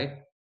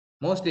 right?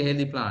 Mostly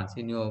healthy plants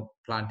in your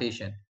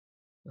plantation.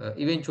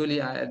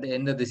 Eventually, at the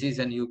end of the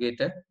season, you get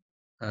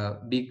a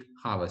big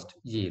harvest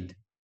yield.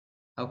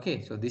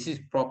 Okay, so this is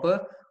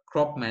proper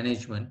crop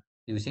management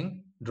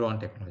using drone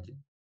technology.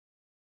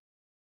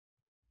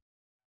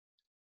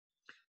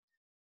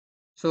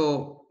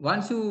 So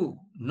once you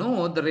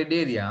know the red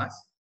areas,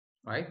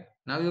 right,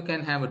 now you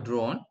can have a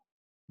drone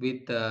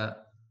with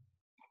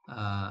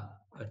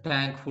a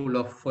tank full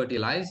of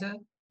fertilizer,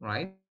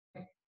 right?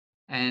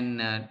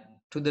 And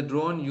to the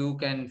drone you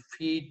can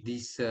feed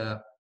this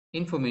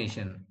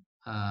information,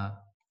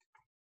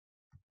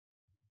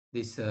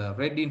 this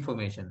red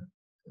information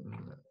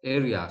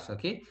areas.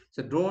 Okay,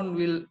 so drone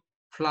will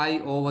fly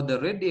over the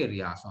red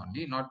areas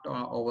only, not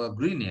over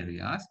green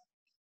areas,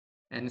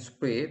 and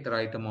spray the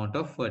right amount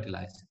of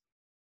fertilizer.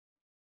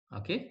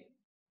 Okay,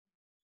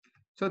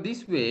 so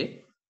this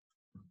way,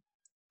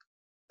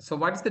 so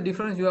what is the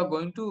difference you are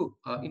going to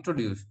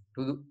introduce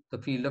to the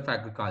field of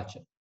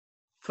agriculture?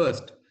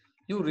 First,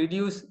 you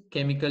reduce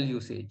chemical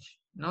usage.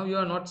 Now you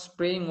are not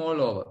spraying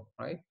all over,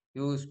 right?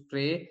 You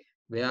spray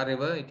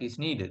wherever it is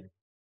needed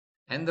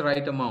and the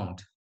right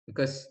amount,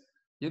 because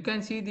you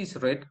can see this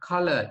red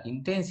color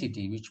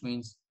intensity, which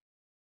means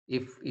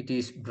if it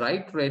is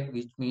bright red,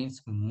 which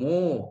means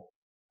more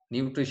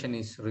nutrition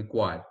is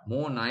required,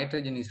 more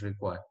nitrogen is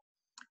required.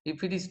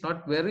 If it is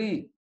not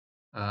very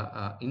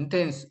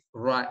intense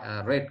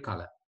red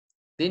color,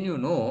 then you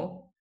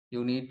know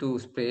you need to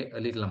spray a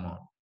little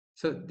amount.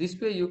 So this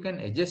way you can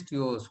adjust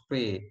your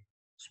spray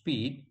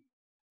speed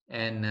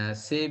and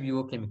save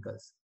your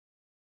chemicals,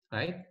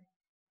 right?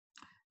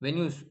 When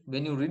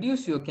you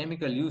reduce your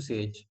chemical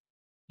usage,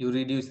 you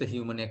reduce the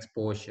human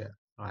exposure,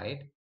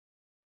 right?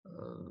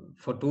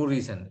 For two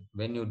reasons.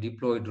 When you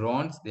deploy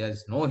drones,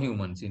 there's no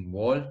humans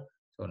involved,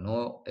 so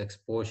no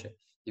exposure.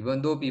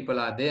 Even though people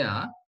are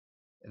there,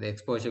 the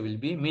exposure will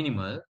be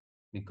minimal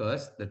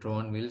because the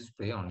drone will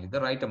spray only the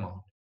right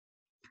amount.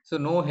 So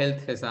no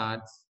health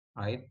hazards,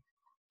 right?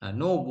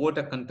 No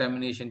water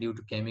contamination due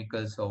to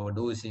chemicals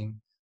overdosing,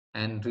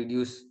 and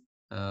reduce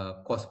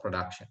cost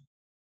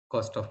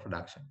of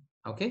production.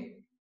 Okay,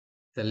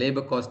 the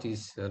labor cost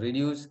is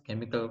reduced,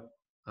 chemical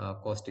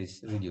cost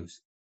is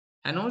reduced,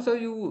 and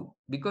also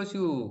because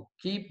you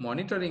keep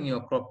monitoring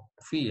your crop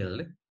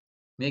field,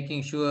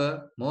 making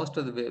sure most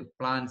of the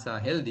plants are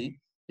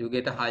healthy, you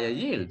get a higher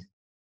yield,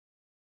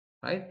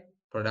 right?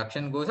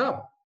 Production goes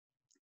up,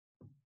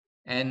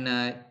 and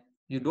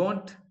you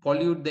don't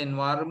pollute the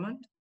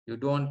environment, you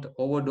don't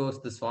overdose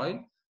the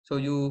soil, so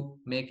you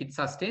make it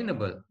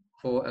sustainable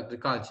for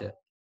agriculture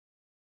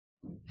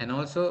and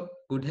also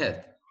good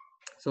health.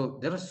 So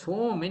there are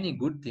so many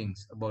good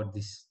things about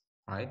this,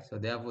 right? So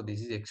therefore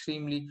this is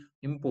extremely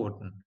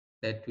important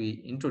that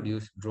we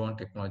introduce drone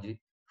technology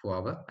for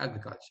our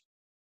agriculture.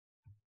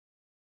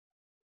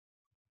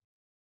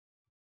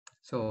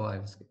 So I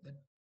will skip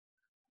that.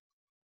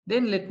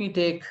 Then let me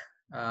take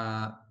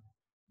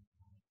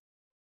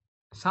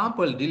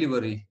sample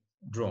delivery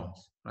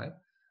drones, right?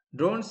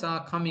 Drones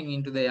are coming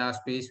into the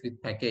airspace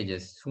with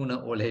packages sooner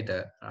or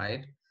later,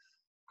 right?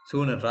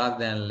 Sooner rather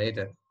than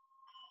later.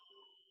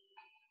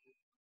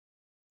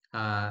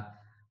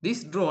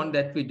 This drone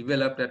that we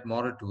developed at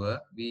Moratuwa,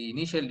 we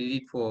initially did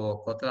it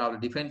for Kottala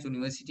Defense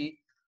University,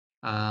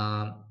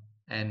 and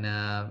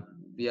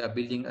we are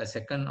building a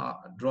second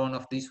drone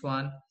of this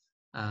one.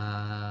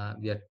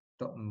 We are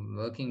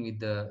working with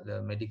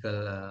the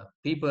medical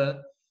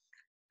people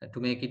to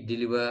make it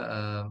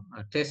deliver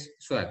test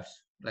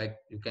swabs. Like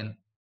you can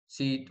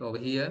see it over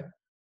here,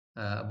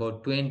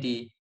 about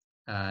 20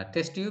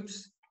 test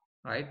tubes,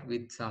 right,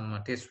 with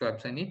some test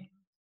swabs in it.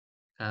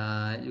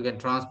 You can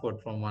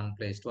transport from one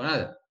place to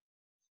another.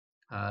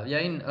 We are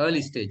in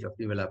early stage of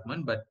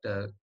development, but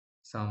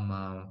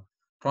some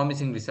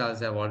promising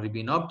results have already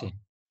been obtained.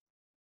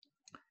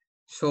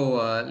 So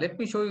let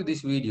me show you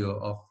this video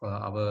of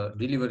our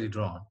delivery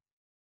drone.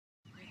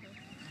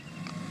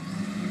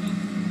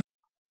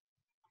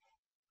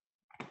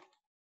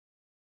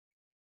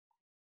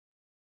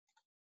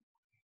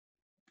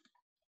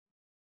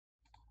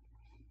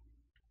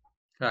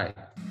 Right.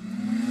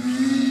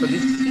 So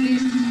this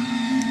is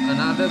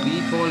another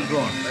VTOL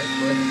drone, right?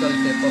 Vertical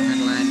takeoff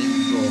and landing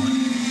drone.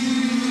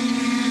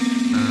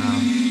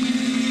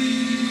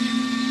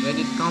 When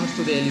it comes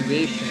to the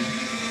elevation,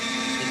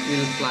 it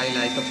will fly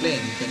like a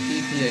plane. You can see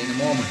it here in a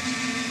moment.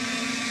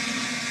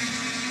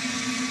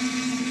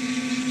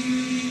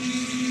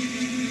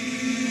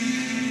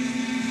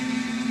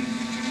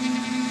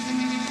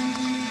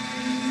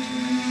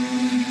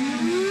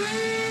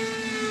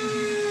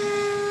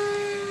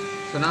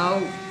 So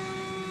now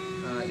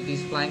it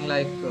is flying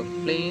like a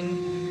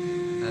plane.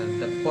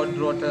 The quad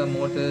rotor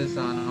motors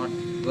are not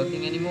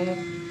working anymore,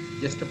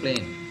 just a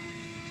plane.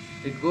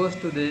 It goes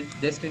to the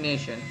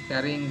destination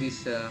carrying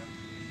this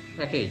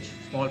package,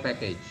 small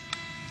package.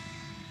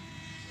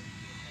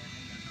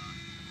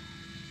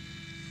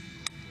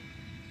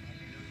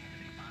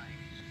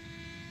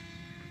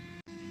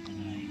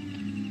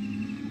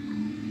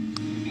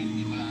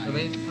 So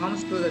when it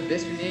comes to the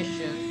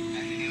destination,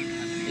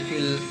 it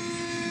will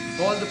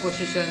hold the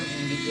position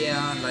in the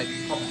air like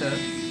copter.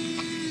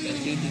 You can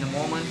see it in a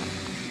moment.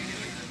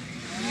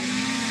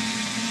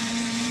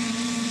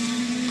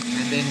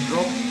 And then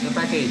drop the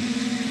package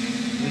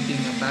using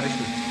a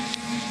parachute.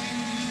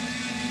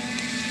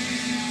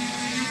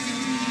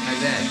 Like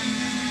that.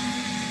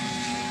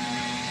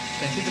 You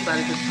can see the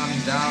parachute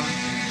coming down.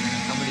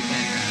 Somebody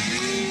can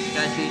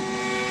catch it,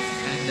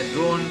 and the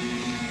drone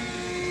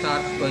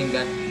starts going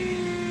back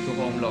to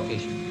home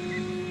location.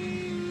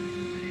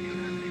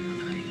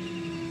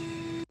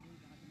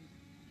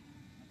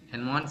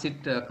 And once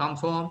it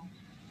comes home,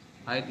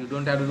 right, you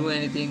don't have to do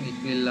anything.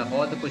 It will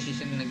hold the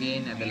position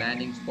again at the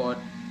landing spot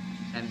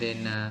and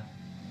then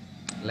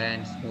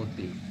land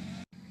smoothly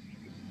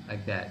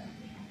like that.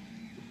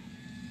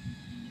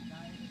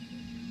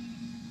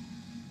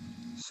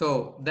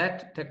 So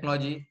that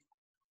technology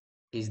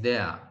is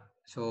there.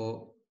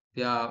 So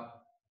we are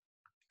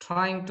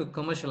trying to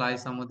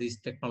commercialize some of these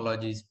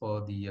technologies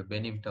for the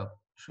benefit of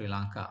Sri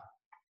Lanka.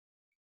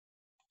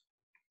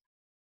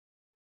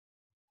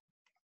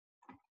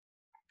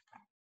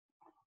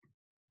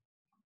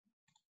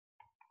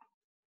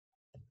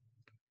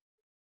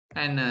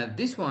 And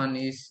this one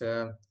is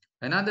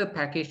another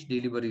package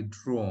delivery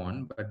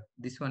drone, but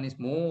this one is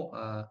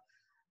more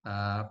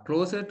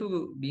closer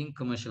to being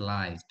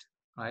commercialized,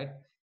 right?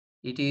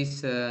 It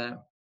is a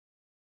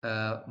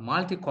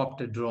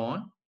multi-copter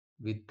drone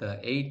with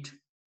 8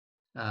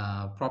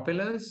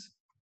 propellers,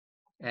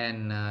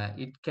 and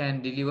it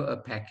can deliver a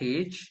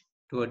package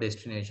to a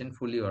destination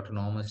fully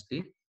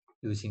autonomously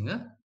using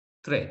a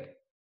thread.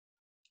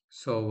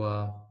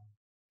 So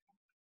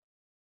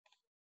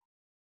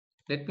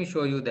let me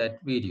show you that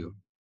video.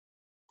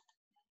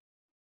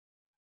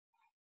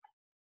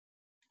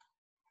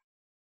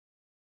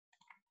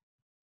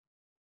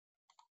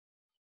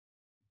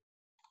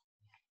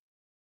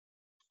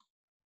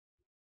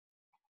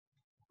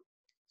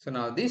 So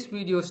now this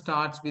video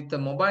starts with the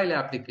mobile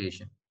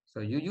application. So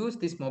you use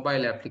this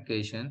mobile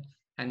application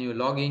and you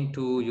log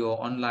into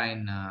your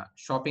online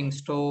shopping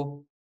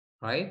store,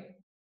 right?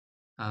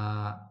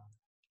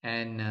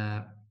 And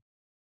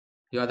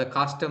you are the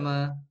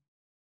customer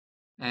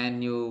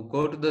and you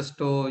go to the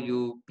store,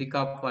 you pick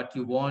up what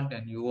you want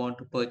and you want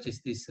to purchase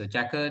this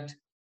jacket,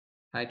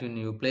 right? When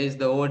you place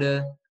the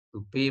order,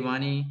 you pay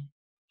money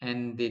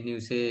and then you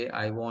say,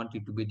 I want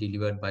it to be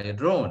delivered by a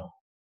drone,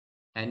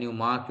 and you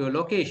mark your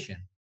location.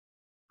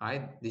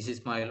 Right, this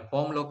is my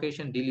home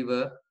location,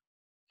 deliver,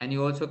 and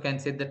you also can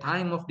set the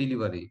time of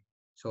delivery.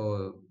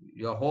 So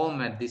your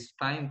home at this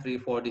time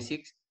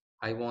 3:46,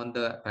 I want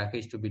the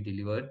package to be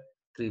delivered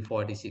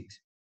 3:46.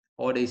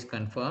 Order is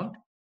confirmed,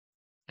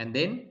 and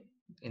then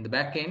in the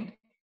back end,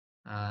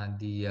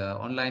 the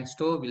online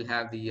store will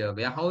have the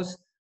warehouse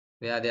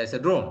where there's a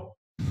drone.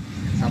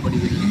 Somebody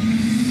will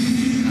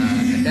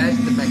attach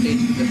the package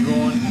to the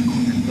drone,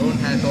 and drone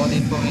has all the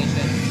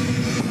information,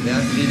 where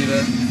to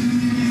deliver,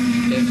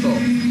 takes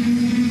off.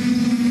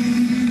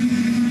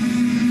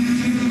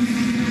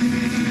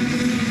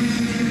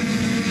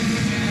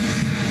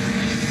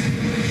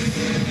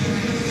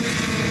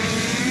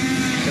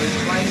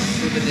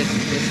 To the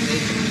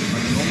destination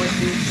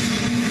autonomously.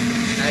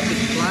 As it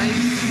flies,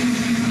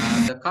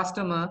 the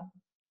customer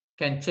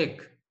can check,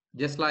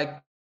 just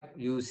like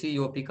you see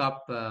your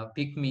pickup,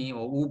 pick me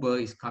or Uber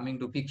is coming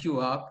to pick you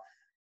up.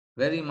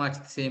 Very much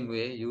the same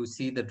way you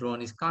see the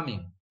drone is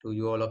coming to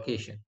your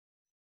location.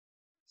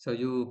 So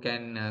you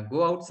can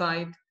go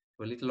outside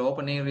to a little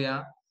open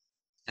area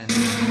and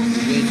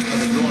wait for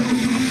the drone to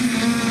come.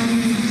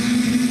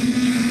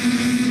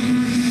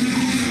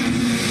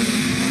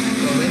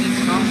 So when it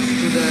comes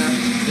to the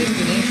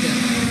destination,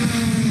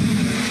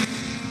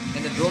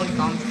 when the drone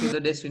comes to the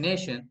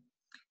destination,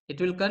 it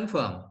will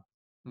confirm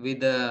with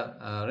the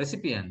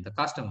recipient, the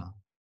customer,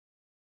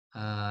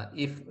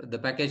 if the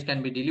package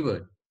can be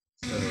delivered.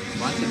 So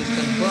once it is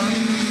confirmed,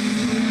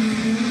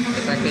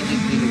 the package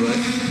is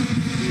delivered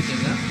using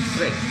a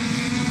thread.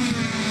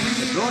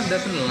 The drone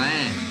doesn't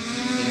land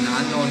in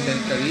unknown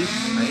territories,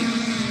 right?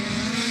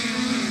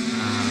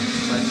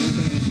 But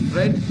using this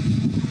thread,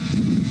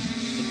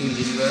 it will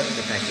deliver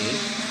the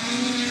package,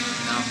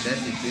 and after that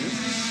it will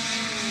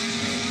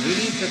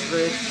release the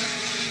thread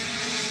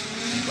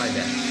and fly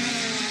that.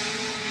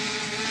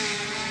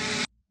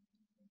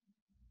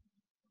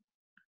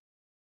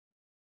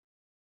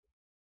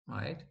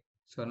 Right.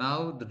 So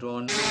now the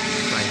drone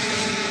flies.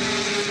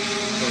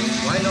 So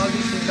while all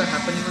these things are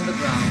happening on the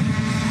ground,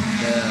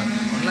 the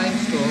online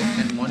store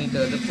can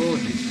monitor the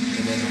process,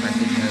 whether the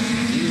package has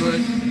been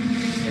delivered,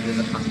 whether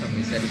the customer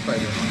is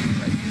satisfied or not.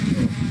 Right. So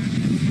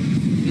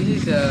this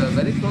is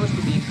very close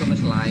to being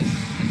commercialized,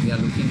 and we are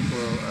looking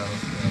for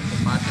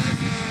partners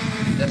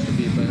just to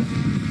be able to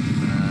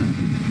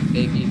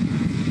take it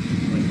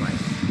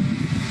commercialized.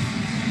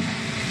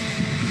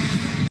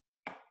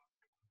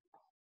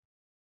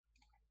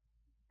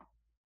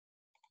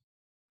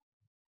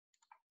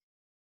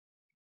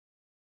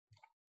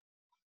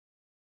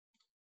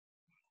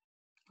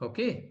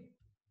 Okay.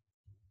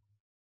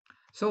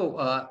 So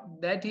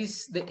that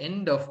is the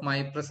end of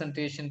my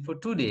presentation for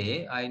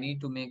today. I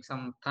need to make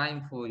some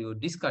time for your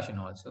discussion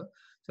also.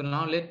 So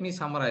now let me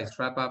summarize,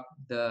 wrap up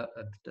the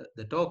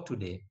talk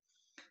today.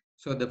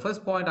 So the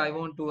first point I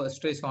want to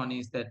stress on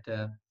is that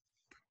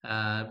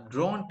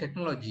drone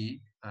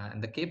technology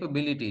and the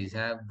capabilities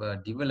have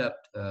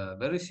developed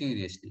very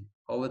seriously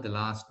over the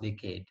last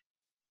decade.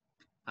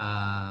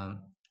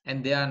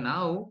 And they are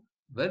now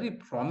very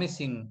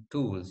promising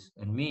tools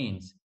and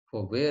means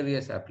for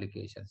various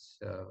applications.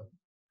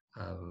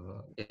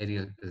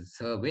 aerial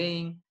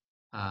surveying,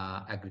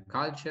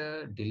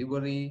 agriculture,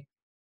 delivery,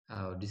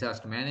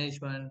 disaster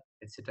management,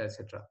 etc.,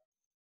 etc.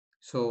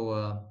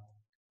 So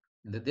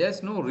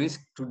there's no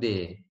risk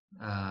today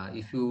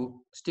if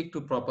you stick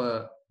to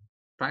proper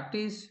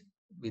practice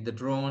with the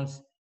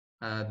drones.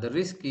 The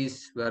risk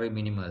is very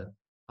minimal.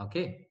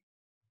 Okay.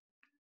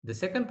 The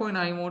second point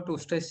I want to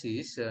stress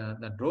is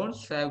the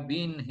drones have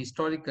been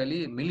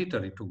historically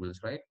military tools,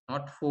 right?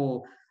 Not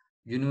for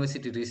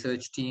university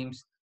research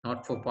teams,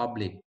 not for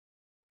public,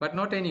 but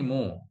not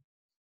anymore.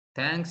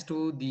 Thanks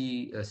to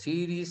the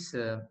serious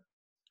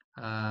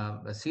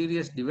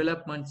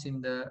developments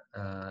in the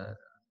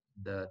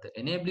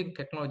enabling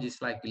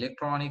technologies like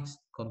electronics,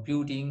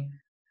 computing,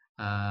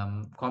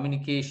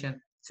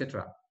 communication,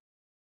 etc.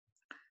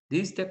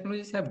 These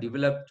technologies have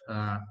developed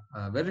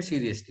very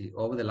seriously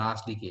over the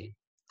last decade.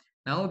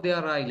 Now there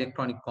are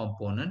electronic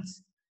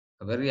components,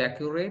 very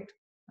accurate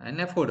and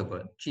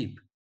affordable, cheap,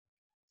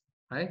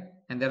 right?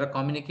 And there are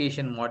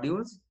communication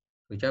modules,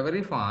 which are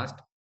very fast,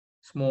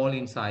 small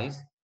in size,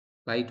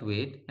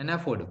 lightweight, and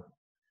affordable.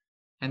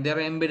 And there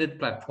are embedded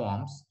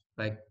platforms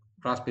like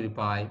Raspberry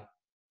Pi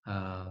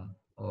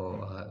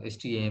or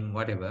STM,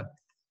 whatever.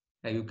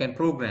 You can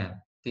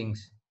program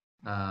things,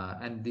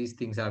 and these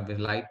things are very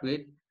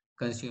lightweight,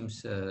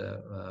 consumes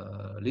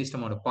least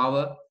amount of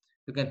power.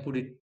 You can put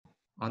it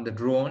on the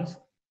drones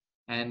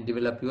and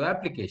develop your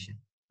application,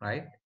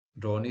 right?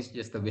 Drone is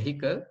just the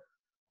vehicle,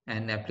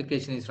 and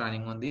application is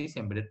running on these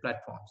embedded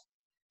platforms.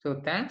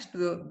 So thanks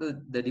to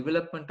the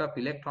development of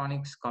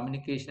electronics,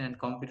 communication, and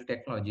computer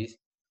technologies,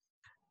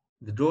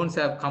 the drones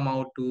have come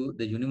out to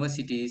the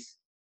universities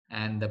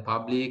and the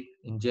public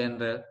in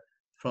general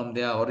from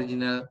their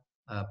original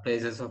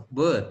places of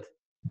birth,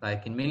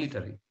 like in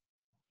military.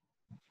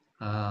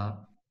 And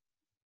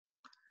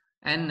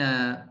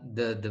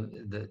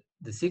the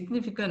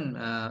significant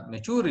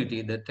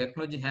maturity that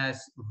technology has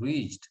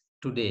reached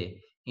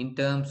today in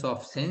terms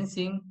of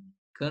sensing,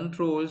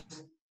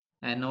 controls,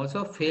 and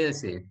also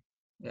fail-safe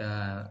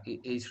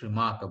is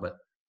remarkable.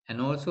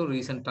 And also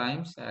recent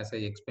times, as I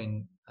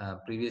explained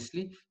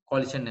previously,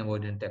 collision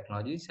avoidance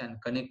technologies and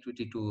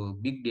connectivity to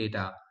big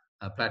data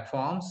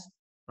platforms,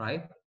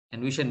 right?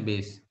 And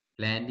vision-based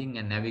landing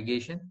and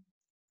navigation.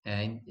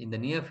 And in the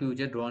near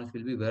future, drones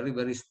will be very,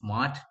 very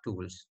smart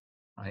tools,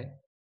 right?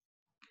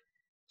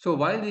 So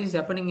while this is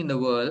happening in the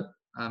world,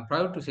 I'm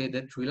proud to say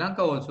that Sri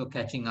Lanka also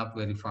catching up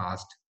very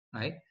fast,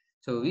 right?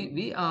 So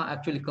we are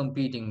actually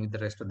competing with the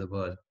rest of the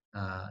world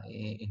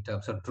in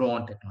terms of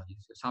drone technology.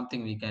 So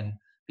something we can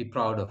be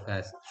proud of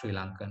as Sri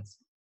Lankans.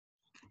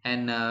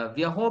 And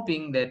we are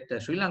hoping that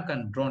Sri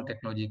Lankan drone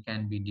technology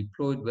can be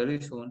deployed very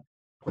soon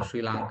for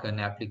Sri Lankan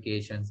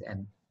applications,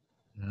 and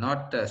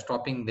not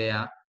stopping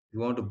there. We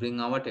want to bring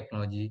our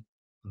technology,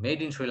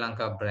 made in Sri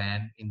Lanka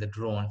brand, in the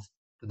drones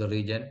to the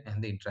region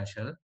and the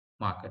international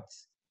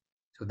markets.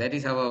 So that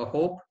is our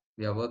hope.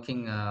 We are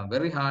working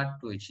very hard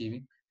to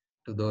achieve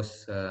to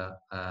those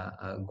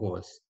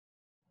goals.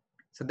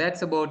 So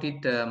that's about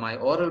it, my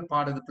oral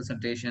part of the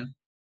presentation.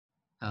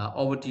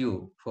 Over to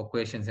you for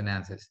questions and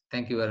answers.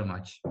 Thank you very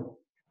much.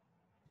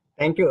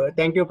 Thank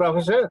you,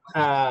 Professor.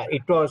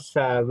 It was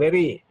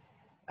very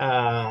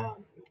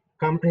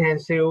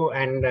comprehensive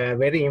and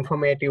very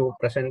informative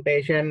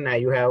presentation.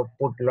 You have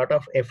put a lot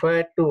of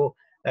effort to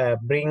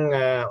bring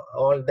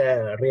all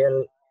the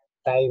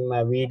real-time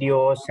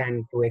videos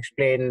and to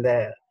explain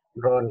the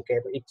drone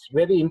cap. It's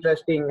very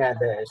interesting,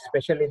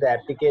 especially the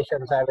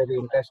applications are very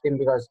interesting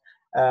because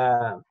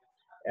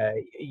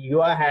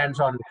you are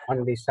hands-on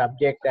on this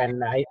subject,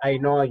 and I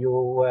know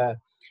you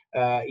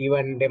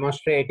even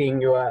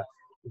demonstrating your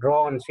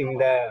drones in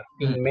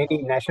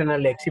many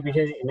national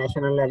exhibitions,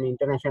 national and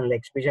international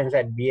exhibitions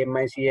at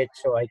BMICH,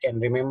 so I can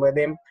remember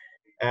them.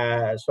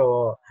 I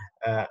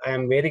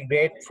am very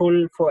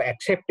grateful for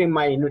accepting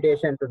my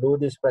invitation to do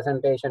this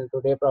presentation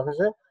today,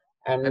 Professor.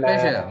 And my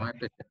pleasure.